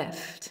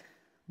 lift,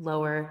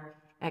 lower,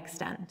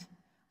 extend.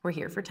 We're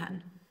here for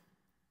 10.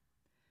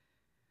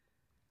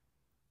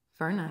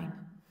 For 9.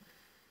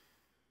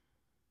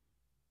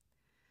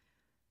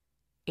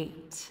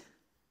 8.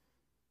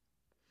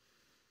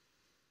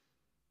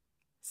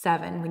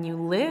 7, when you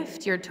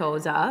lift your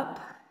toes up,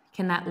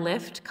 can that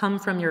lift come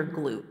from your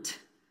glute?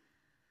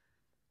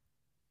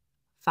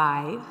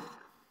 5.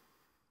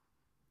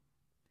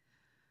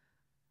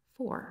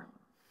 4.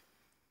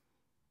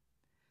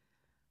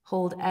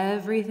 Hold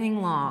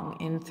everything long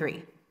in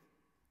 3.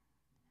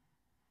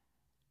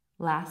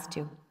 Last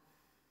 2.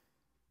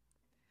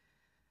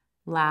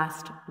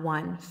 Last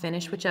 1.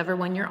 Finish whichever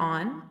one you're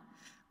on.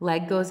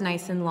 Leg goes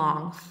nice and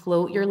long.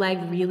 Float your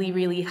leg really,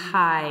 really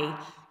high.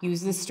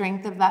 Use the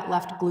strength of that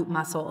left glute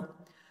muscle.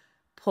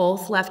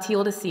 Pulse left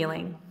heel to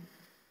ceiling.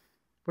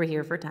 We're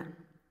here for 10.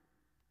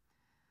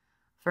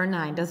 For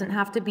 9. Doesn't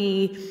have to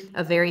be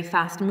a very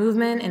fast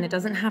movement, and it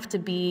doesn't have to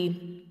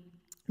be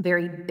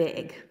very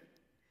big.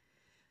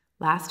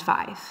 Last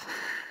 5.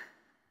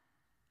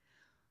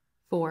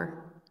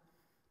 4.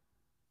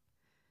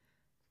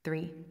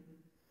 3.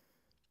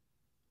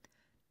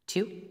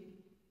 2.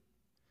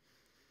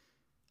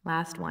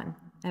 Last 1.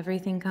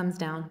 Everything comes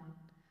down.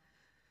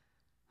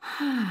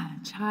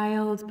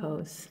 Child's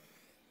pose.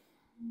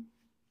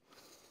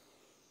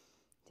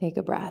 Take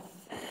a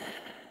breath.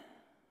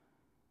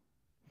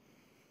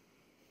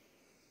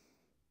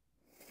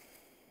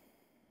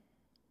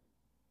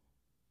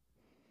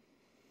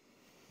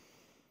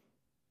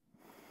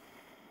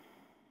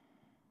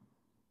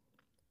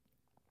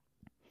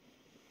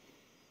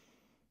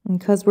 And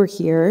because we're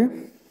here,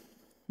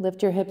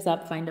 lift your hips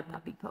up, find a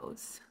puppy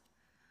pose.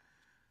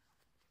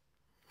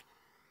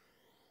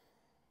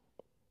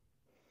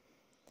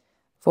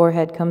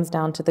 Forehead comes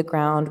down to the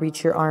ground.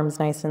 Reach your arms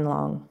nice and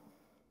long.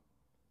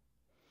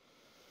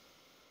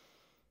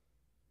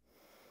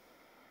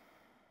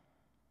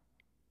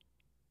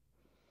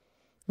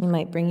 You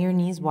might bring your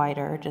knees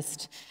wider,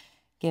 just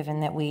given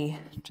that we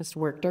just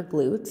worked our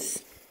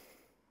glutes.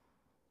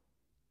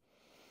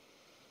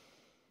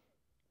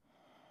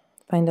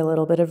 Find a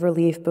little bit of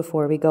relief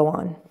before we go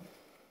on.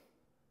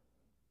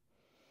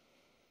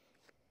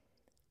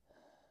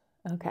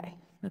 Okay,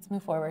 let's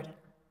move forward.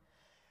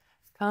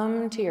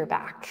 Come to your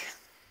back.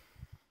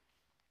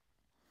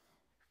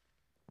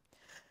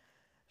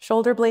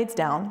 Shoulder blades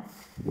down,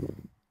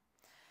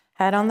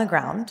 head on the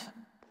ground,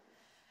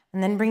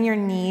 and then bring your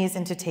knees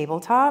into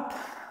tabletop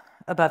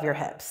above your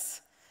hips.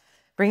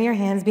 Bring your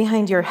hands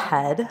behind your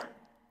head.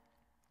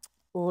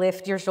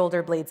 Lift your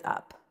shoulder blades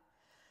up.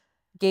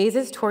 Gaze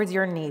is towards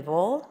your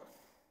navel.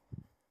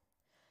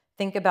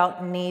 Think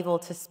about navel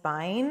to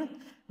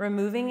spine,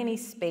 removing any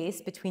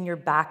space between your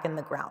back and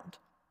the ground.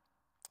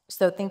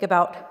 So think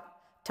about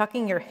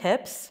tucking your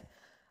hips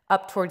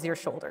up towards your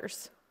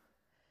shoulders.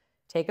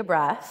 Take a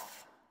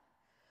breath.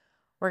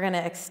 We're gonna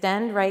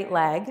extend right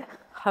leg,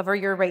 hover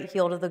your right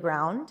heel to the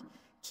ground,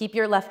 keep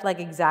your left leg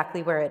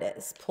exactly where it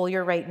is. Pull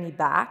your right knee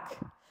back,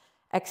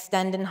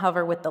 extend and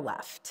hover with the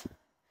left.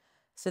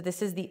 So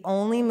this is the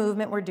only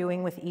movement we're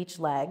doing with each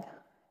leg.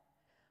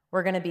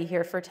 We're gonna be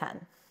here for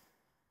 10,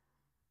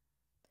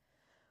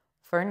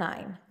 for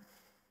 9,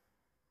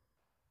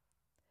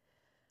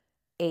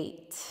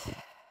 8,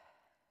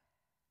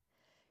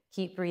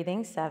 keep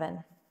breathing,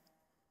 7.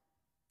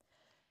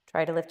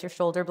 Try to lift your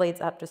shoulder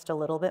blades up just a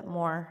little bit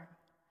more.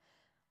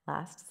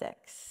 Last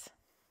 6,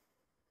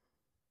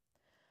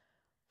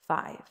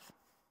 5,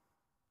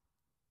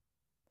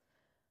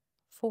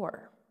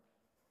 4,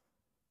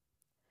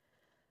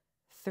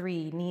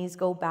 3, knees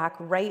go back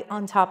right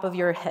on top of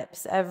your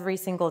hips every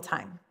single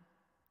time.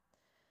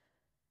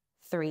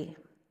 3,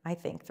 I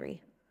think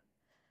 3.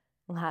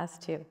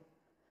 Last 2.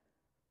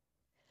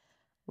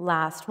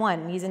 Last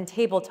 1, knees in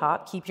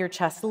tabletop, keep your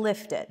chest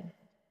lifted.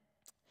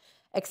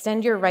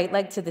 Extend your right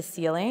leg to the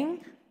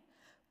ceiling.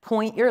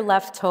 Point your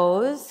left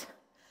toes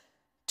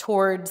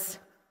towards,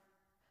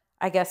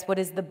 I guess, what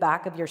is the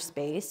back of your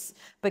space,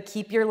 but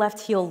keep your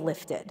left heel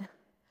lifted.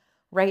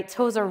 Right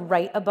toes are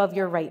right above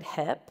your right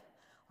hip.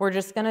 We're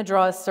just gonna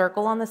draw a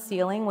circle on the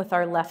ceiling with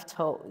our left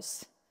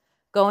toes.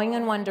 Going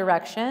in one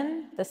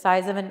direction, the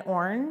size of an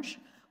orange.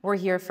 We're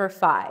here for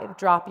 5.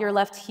 Drop your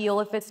left heel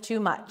if it's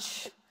too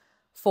much.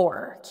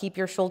 4, keep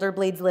your shoulder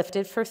blades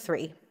lifted for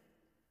 3.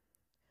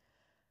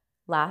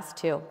 Last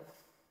 2.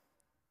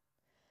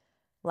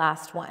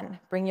 Last 1.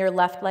 Bring your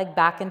left leg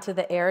back into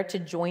the air to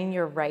join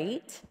your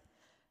right.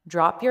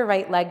 Drop your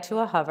right leg to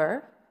a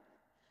hover.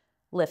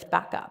 Lift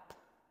back up.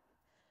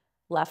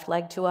 Left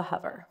leg to a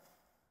hover.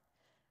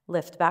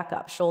 Lift back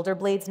up. Shoulder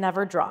blades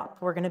never drop.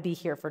 We're going to be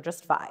here for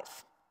just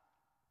 5.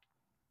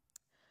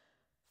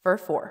 For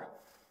 4.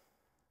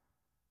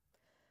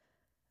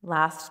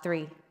 Last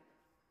 3.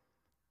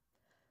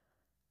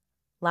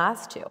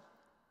 Last 2.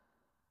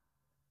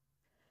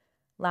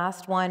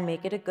 Last 1,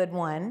 make it a good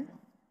one.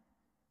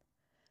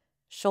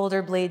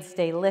 Shoulder blades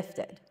stay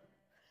lifted.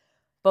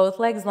 Both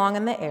legs long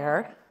in the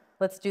air.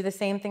 Let's do the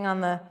same thing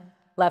on the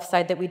left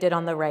side that we did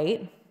on the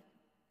right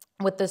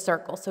with the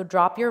circle. So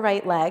drop your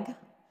right leg,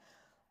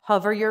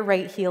 hover your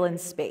right heel in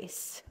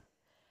space.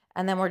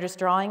 And then we're just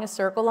drawing a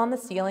circle on the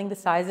ceiling the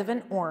size of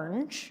an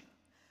orange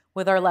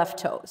with our left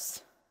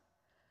toes.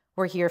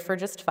 We're here for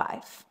just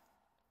 5.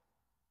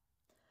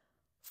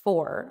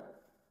 4.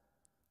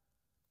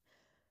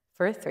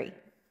 For 3.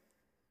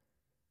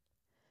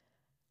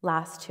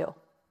 Last 2.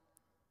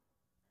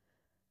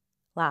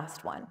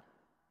 Last 1.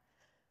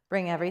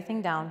 Bring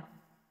everything down.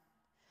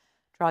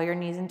 Draw your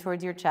knees in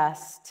towards your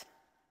chest.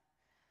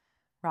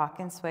 Rock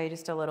and sway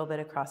just a little bit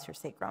across your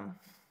sacrum.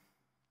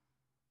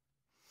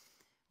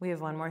 We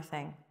have one more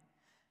thing,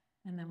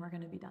 and then we're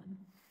going to be done.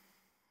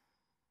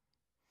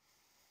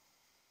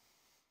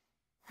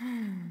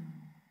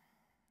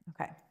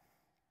 Okay.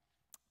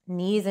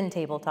 Knees in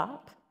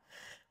tabletop.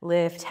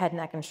 Lift head,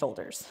 neck, and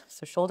shoulders.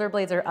 So shoulder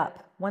blades are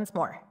up. Once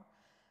more.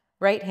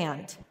 Right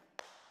hand.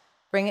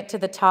 Bring it to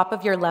the top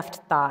of your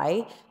left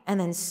thigh, and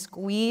then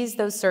squeeze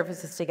those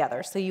surfaces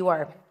together. So you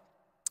are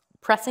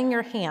pressing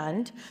your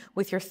hand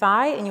with your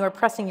thigh, and you are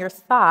pressing your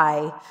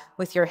thigh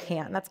with your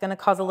hand. That's going to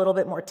cause a little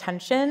bit more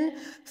tension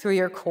through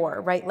your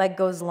core. Right leg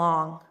goes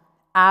long.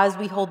 As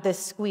we hold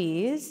this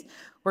squeeze,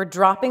 we're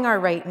dropping our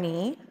right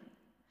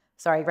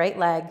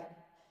leg,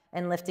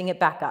 and lifting it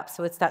back up.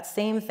 So it's that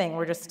same thing.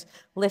 We're just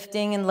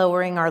lifting and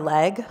lowering our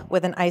leg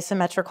with an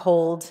isometric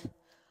hold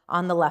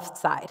on the left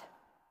side.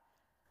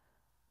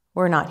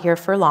 We're not here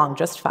for long,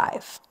 just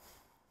 5.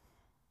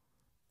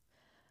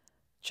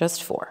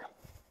 Just 4.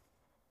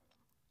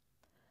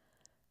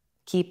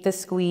 Keep the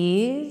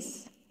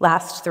squeeze.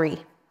 Last 3.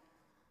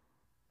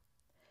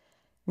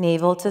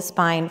 Navel to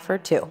spine for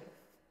 2.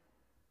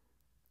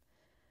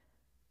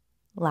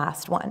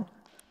 Last 1.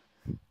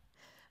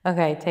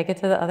 Okay, take it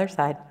to the other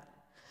side.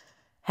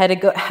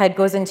 Head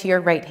goes into your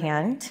right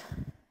hand.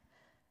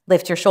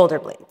 Lift your shoulder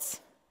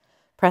blades.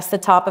 Press the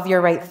top of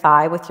your right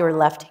thigh with your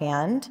left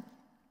hand.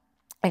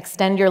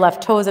 Extend your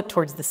left toes up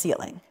towards the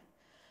ceiling.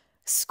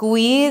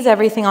 Squeeze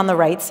everything on the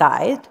right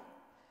side.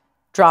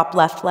 Drop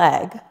left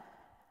leg.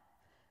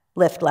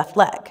 Lift left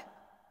leg.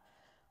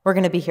 We're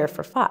going to be here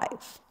for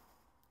 5.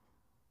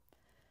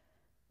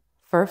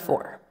 For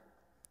 4.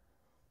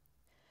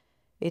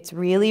 It's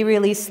really,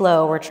 really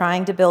slow. We're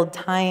trying to build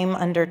time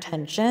under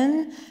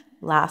tension.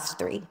 Last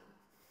 3.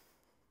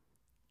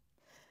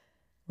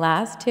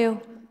 Last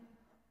 2.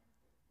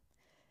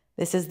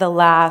 This is the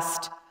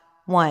last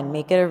 1.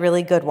 Make it a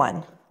really good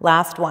one.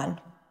 Last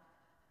 1.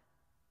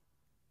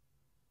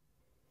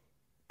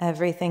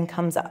 Everything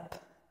comes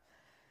up.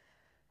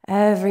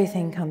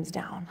 Everything comes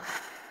down.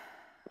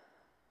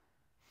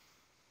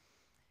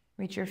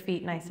 Reach your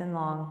feet nice and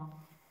long.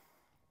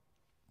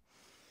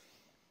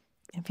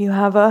 If you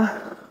have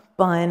a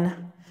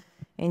bun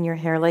in your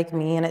hair like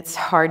me and it's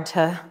hard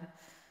to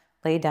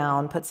lay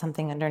down, put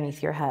something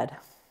underneath your head.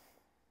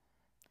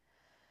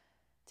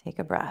 Take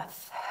a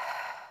breath.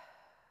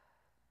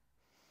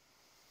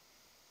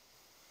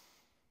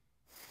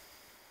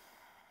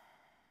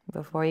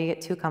 Before you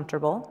get too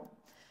comfortable,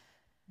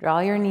 draw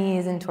your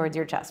knees in towards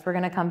your chest. We're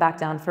going to come back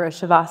down for a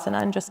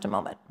shavasana in just a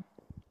moment.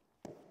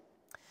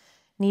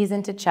 Knees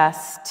into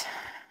chest.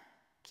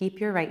 Keep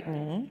your right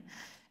knee.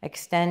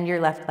 Extend your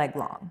left leg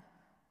long.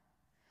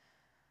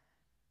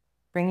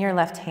 Bring your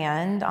left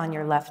hand on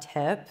your left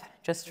hip,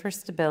 just for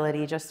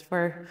stability, just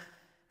for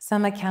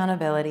some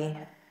accountability.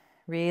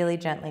 Really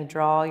gently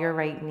draw your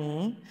right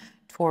knee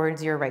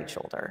towards your right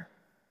shoulder.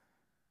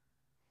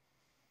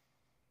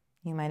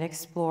 You might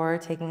explore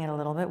taking it a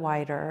little bit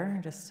wider,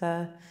 just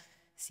to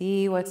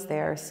see what's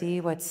there, see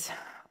what's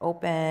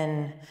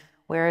open,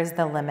 where is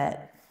the limit.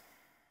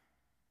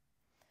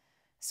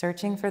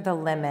 Searching for the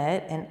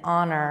limit in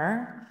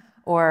honor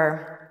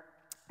or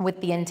with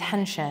the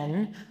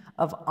intention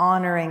of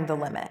honoring the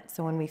limit.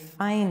 So when we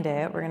find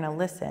it, we're going to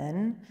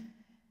listen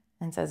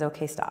and says,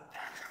 okay, stop.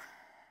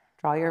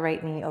 Draw your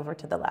right knee over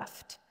to the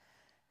left.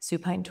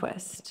 Supine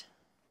twist.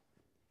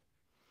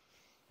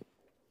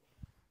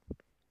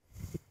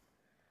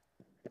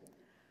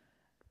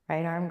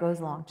 Right arm goes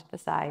long to the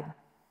side.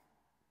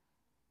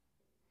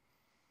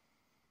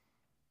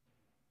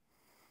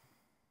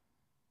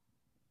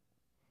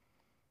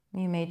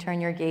 You may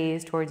turn your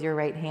gaze towards your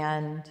right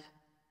hand.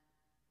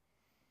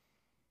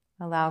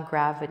 Allow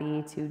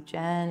gravity to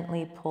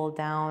gently pull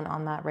down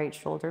on that right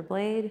shoulder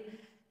blade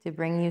to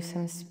bring you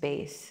some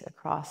space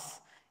across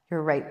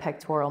your right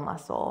pectoral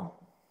muscle.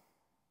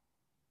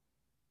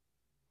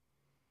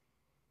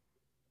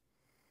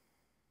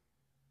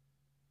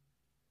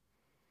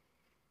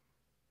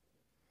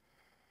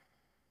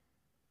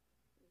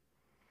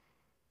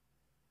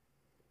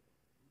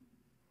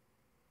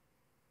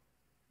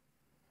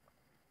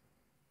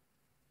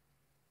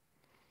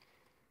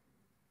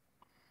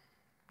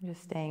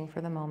 Just staying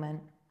for the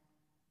moment.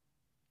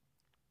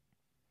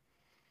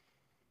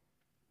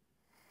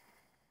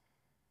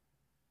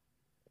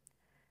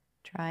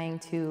 Trying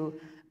to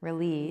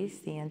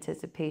release the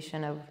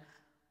anticipation of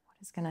what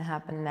is going to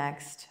happen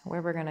next,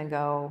 where we're going to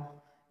go.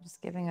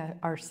 Just giving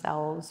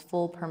ourselves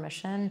full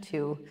permission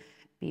to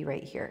be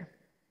right here.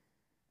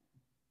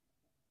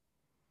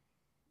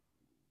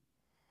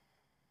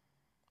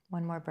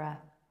 One more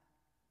breath.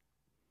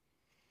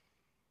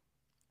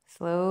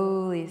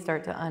 Slowly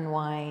start to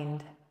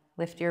unwind.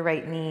 Lift your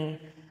right knee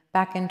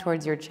back in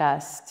towards your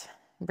chest.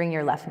 Bring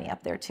your left knee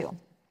up there too.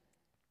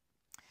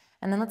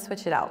 And then let's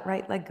switch it out.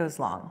 Right leg goes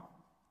long.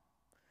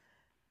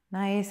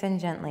 Nice and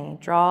gently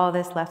draw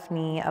this left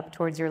knee up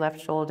towards your left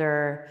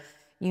shoulder.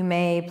 You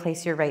may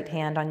place your right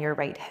hand on your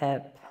right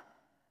hip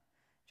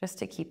just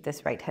to keep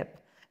this right hip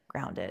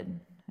grounded.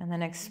 And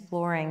then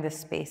exploring the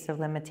space of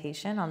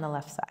limitation on the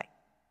left side.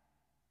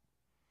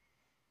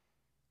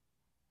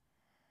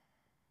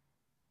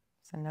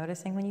 So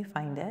noticing when you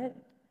find it.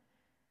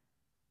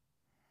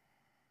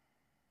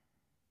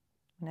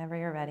 Whenever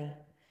you're ready,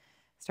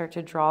 start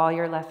to draw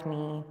your left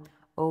knee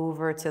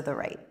over to the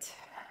right.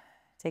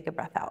 Take a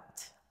breath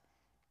out.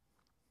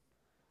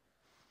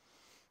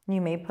 You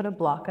may put a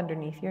block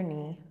underneath your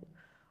knee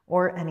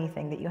or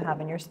anything that you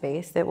have in your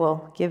space that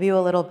will give you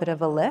a little bit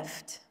of a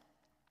lift.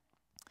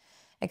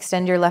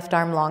 Extend your left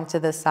arm long to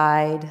the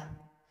side.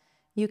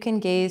 You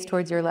can gaze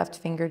towards your left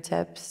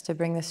fingertips to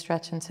bring the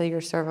stretch into your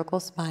cervical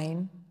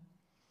spine.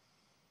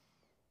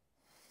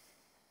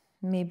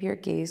 Maybe your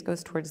gaze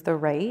goes towards the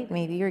right.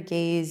 Maybe your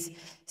gaze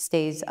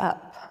stays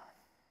up.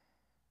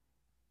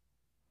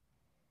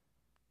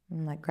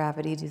 And let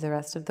gravity do the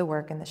rest of the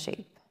work in the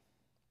shape.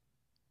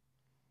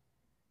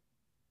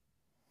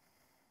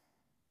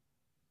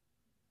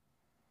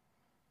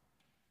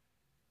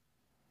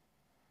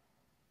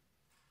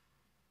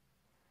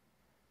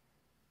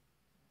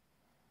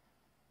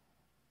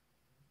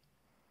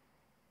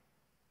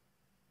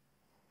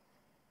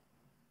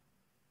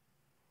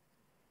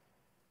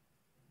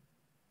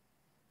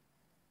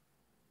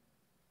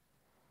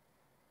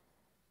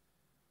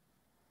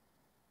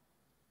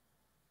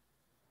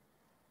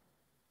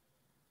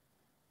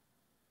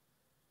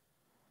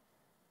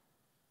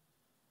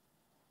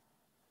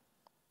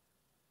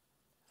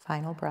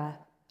 Final breath.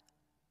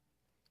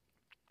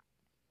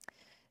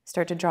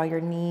 Start to draw your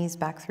knees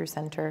back through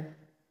center.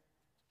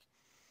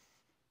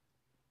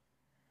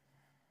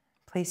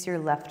 Place your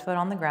left foot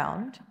on the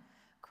ground.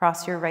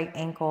 Cross your right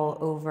ankle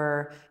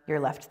over your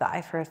left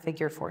thigh for a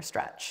figure 4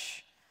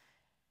 stretch.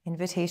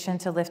 Invitation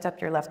to lift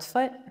up your left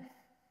foot.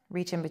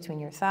 Reach in between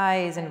your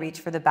thighs and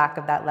reach for the back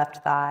of that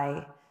left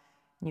thigh.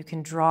 You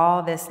can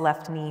draw this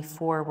left knee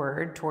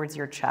forward towards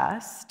your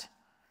chest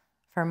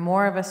for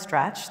more of a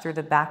stretch through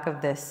the back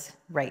of this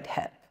right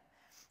hip.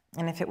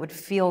 And if it would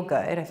feel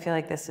good, I feel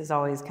like this is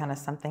always kind of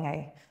something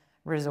I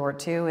resort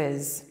to,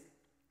 is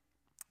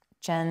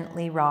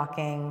gently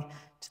rocking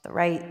to the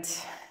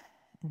right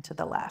and to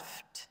the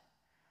left,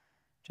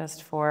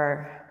 just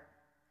for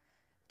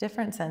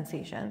different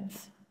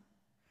sensations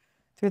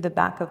through the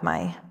back of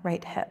my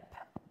right hip.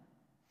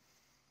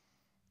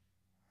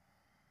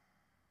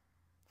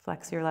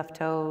 Flex your left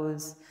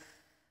toes,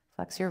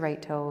 Flex your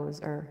right toes,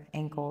 or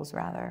ankles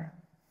rather.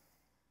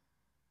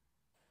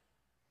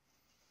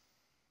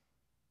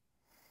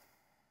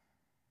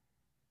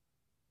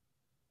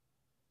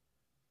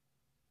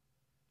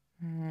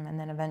 And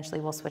then eventually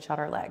we'll switch out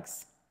our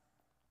legs.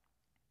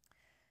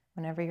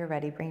 Whenever you're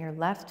ready, bring your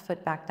left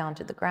foot back down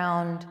to the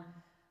ground.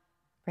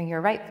 Bring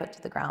your right foot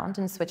to the ground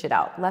and switch it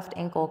out. Left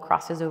ankle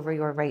crosses over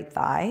your right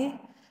thigh.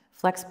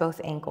 Flex both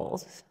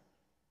ankles.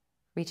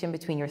 Reach in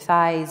between your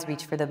thighs.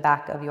 Reach for the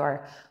back of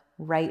your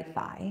right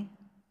thigh.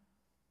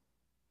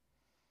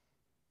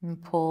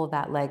 And pull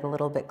that leg a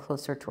little bit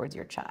closer towards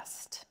your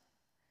chest.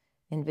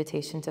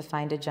 Invitation to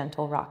find a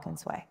gentle rock and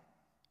sway.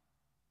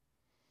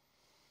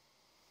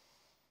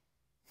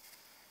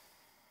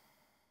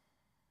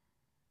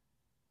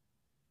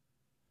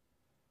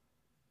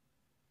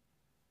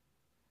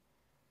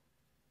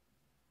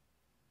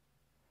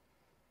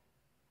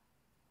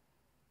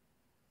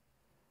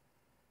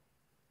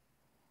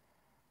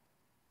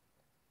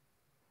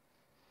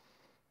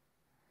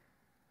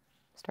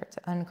 Start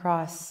to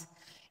uncross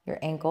your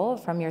ankle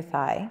from your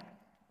thigh.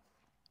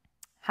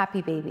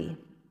 Happy baby.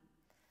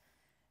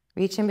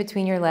 Reach in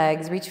between your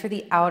legs. Reach for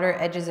the outer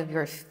edges of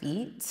your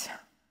feet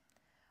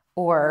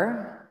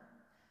or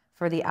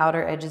for the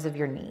outer edges of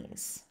your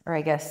knees, or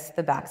I guess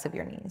the backs of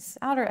your knees.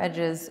 Outer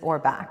edges or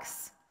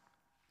backs.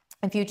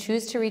 If you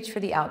choose to reach for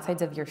the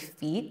outsides of your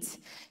feet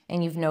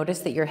and you've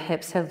noticed that your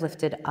hips have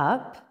lifted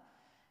up,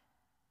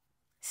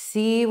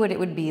 see what it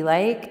would be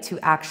like to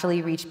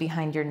actually reach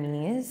behind your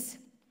knees,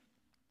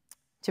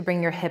 to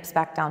bring your hips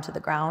back down to the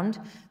ground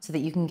so that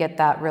you can get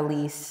that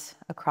release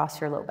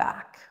across your low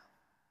back.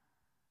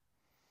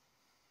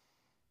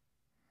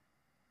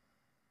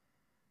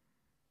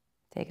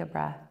 Take a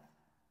breath.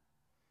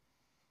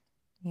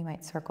 You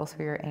might circle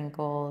through your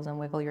ankles and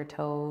wiggle your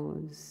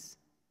toes.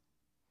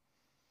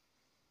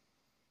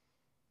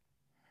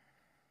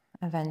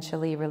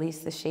 Eventually release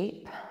the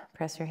shape.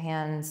 Press your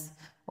hands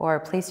or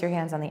place your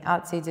hands on the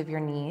outsides of your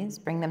knees.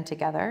 Bring them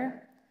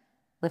together.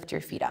 Lift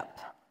your feet up.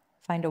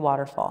 Find a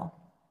waterfall.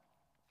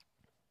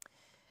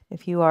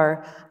 If you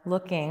are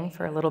looking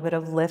for a little bit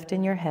of lift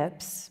in your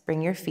hips,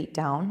 bring your feet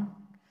down,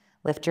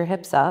 lift your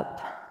hips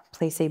up,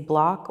 place a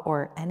block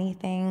or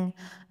anything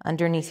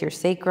underneath your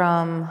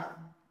sacrum,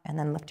 and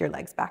then lift your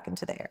legs back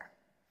into the air.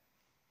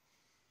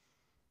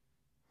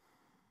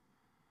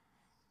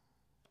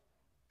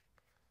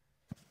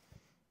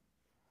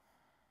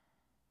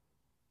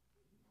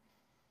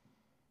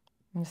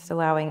 Just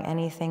allowing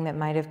anything that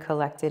might have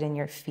collected in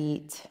your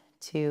feet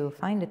to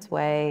find its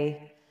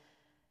way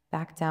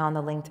back down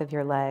the length of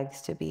your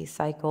legs, to be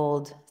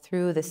cycled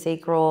through the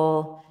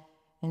sacral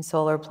and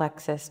solar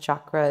plexus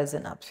chakras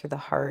and up through the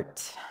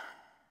heart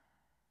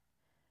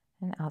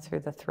and out through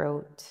the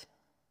throat.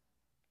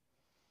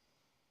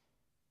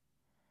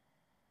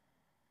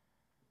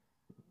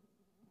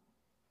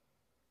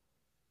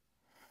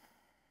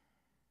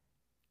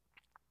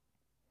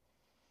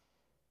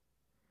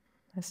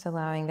 Just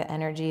allowing the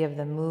energy of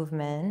the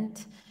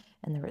movement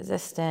and the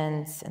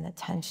resistance and the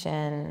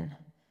tension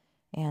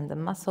and the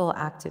muscle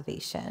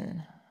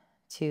activation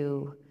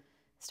to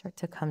start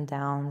to come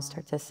down,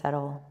 start to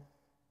settle.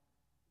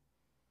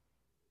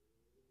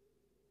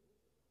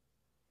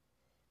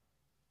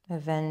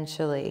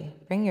 Eventually,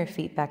 bring your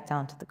feet back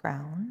down to the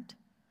ground.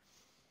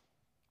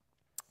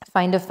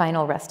 Find a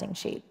final resting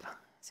shape.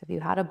 So if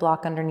you had a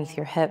block underneath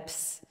your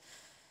hips,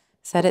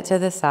 set it to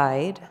the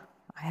side.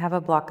 I have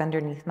a block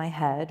underneath my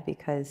head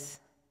because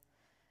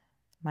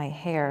my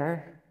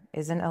hair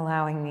isn't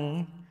allowing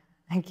me.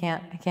 I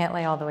can't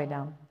lay all the way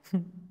down.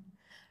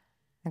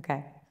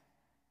 Okay.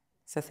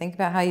 So think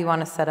about how you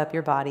want to set up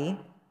your body.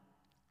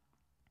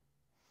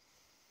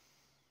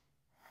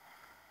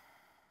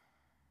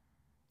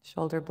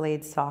 Shoulder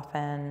blades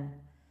soften.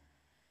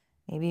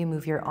 Maybe you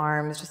move your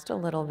arms just a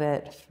little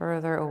bit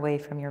further away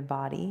from your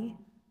body.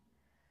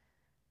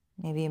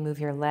 Maybe you move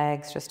your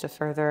legs just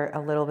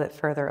a little bit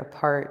further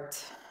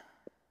apart.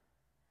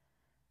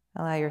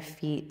 Allow your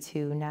feet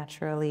to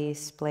naturally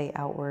splay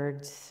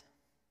outwards.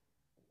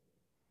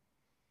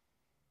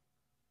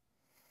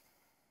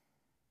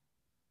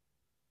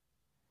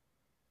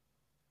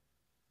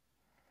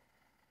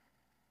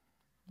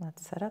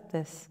 Let's set up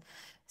this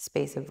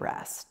space of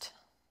rest.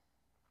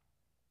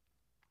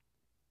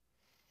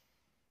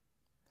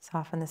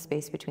 Soften the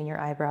space between your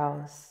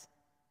eyebrows.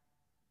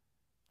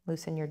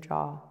 Loosen your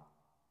jaw.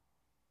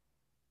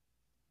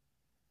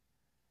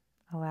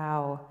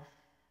 Allow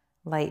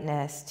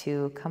lightness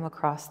to come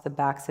across the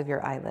backs of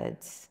your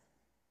eyelids.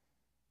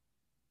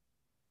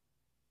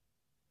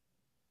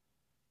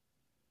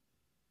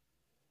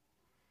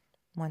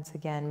 Once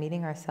again,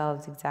 meeting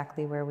ourselves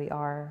exactly where we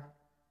are.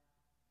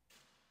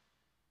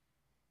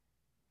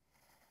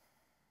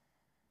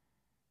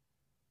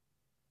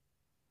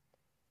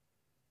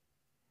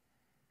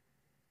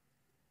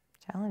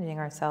 Challenging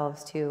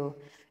ourselves to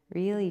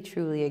really,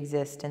 truly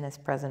exist in this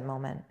present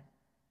moment.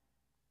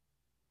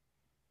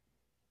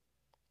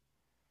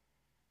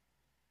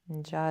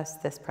 In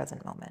just this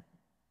present moment.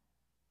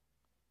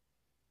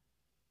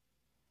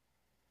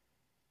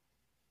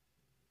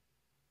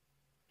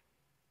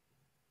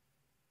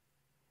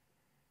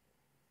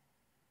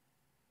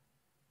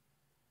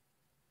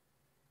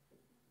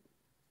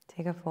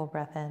 Take a full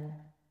breath in.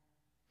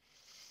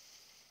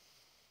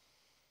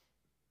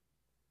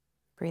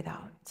 Breathe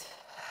out.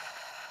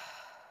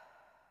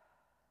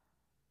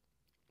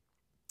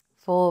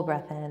 Full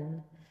breath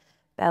in.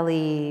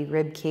 Belly,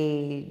 rib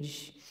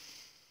cage,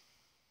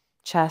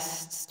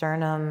 chest,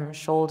 sternum,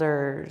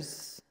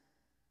 shoulders.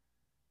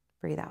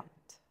 Breathe out.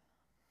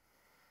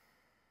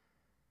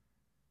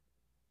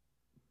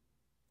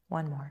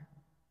 One more.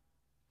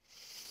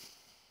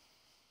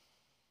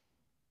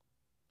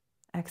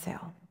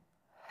 Exhale.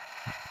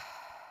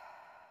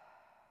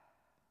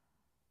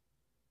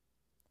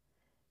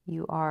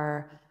 You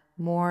are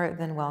more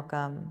than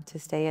welcome to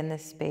stay in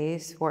this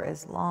space for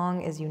as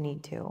long as you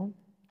need to.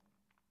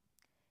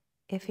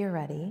 If you're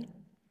ready,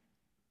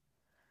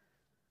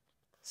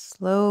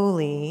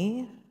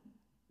 slowly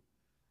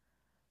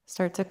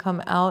start to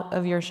come out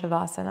of your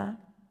Shavasana.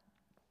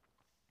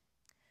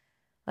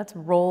 Let's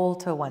roll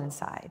to one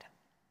side.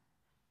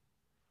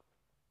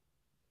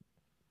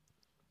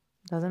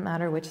 Doesn't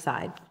matter which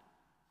side.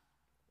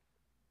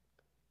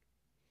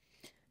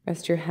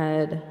 Rest your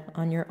head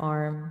on your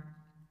arm.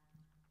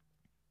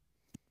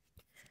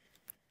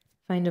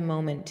 Find a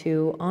moment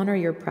to honor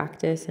your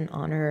practice and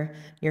honor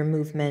your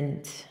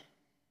movement,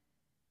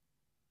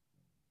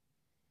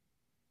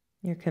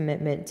 your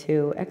commitment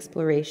to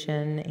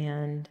exploration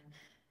and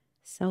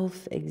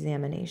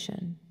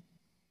self-examination.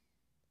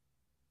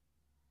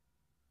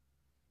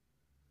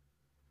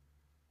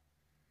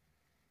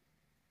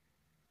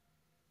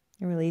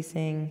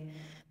 Releasing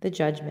the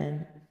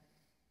judgment.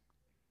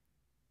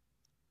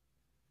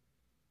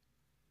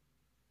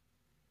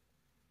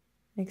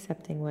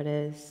 Accepting what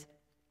is.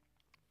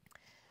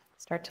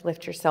 Start to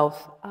lift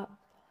yourself up.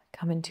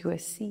 Come into a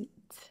seat.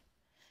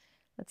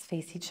 Let's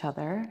face each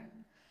other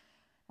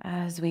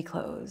as we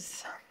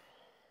close.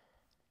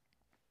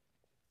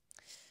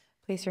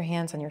 Place your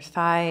hands on your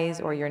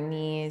thighs or your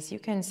knees. You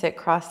can sit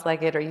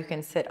cross-legged or you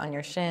can sit on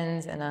your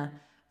shins in a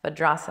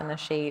Vajrasana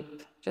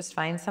shape. Just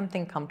find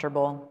something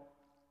comfortable.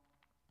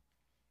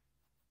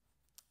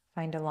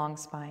 Find a long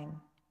spine.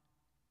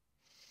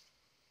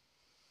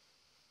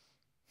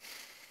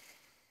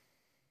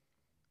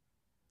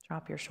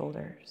 Drop your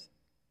shoulders.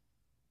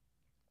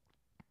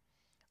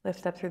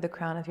 Lift up through the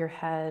crown of your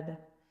head.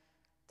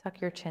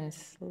 Tuck your chin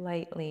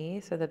slightly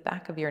so the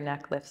back of your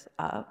neck lifts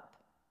up.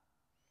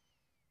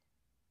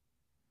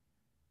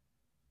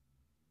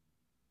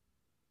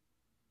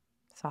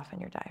 Soften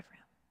your diaphragm.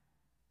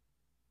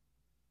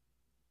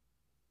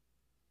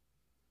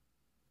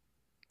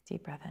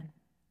 Deep breath in.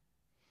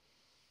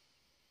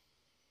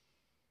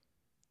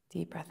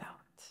 Deep breath out.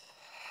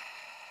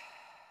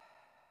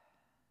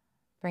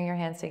 Bring your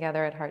hands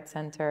together at heart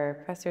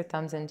center. Press your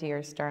thumbs into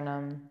your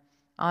sternum.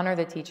 Honor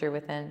the teacher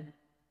within.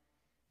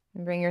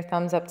 And bring your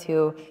thumbs up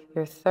to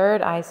your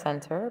third eye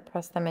center.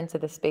 Press them into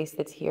the space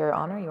that's here.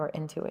 Honor your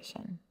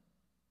intuition.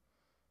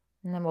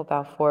 And then we'll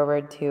bow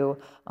forward to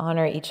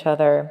honor each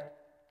other,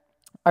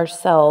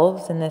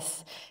 ourselves in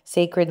this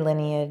sacred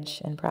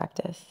lineage and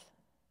practice.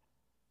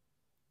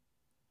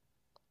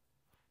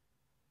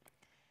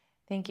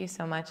 Thank you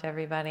so much,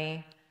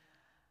 everybody.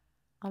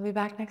 I'll be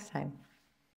back next time.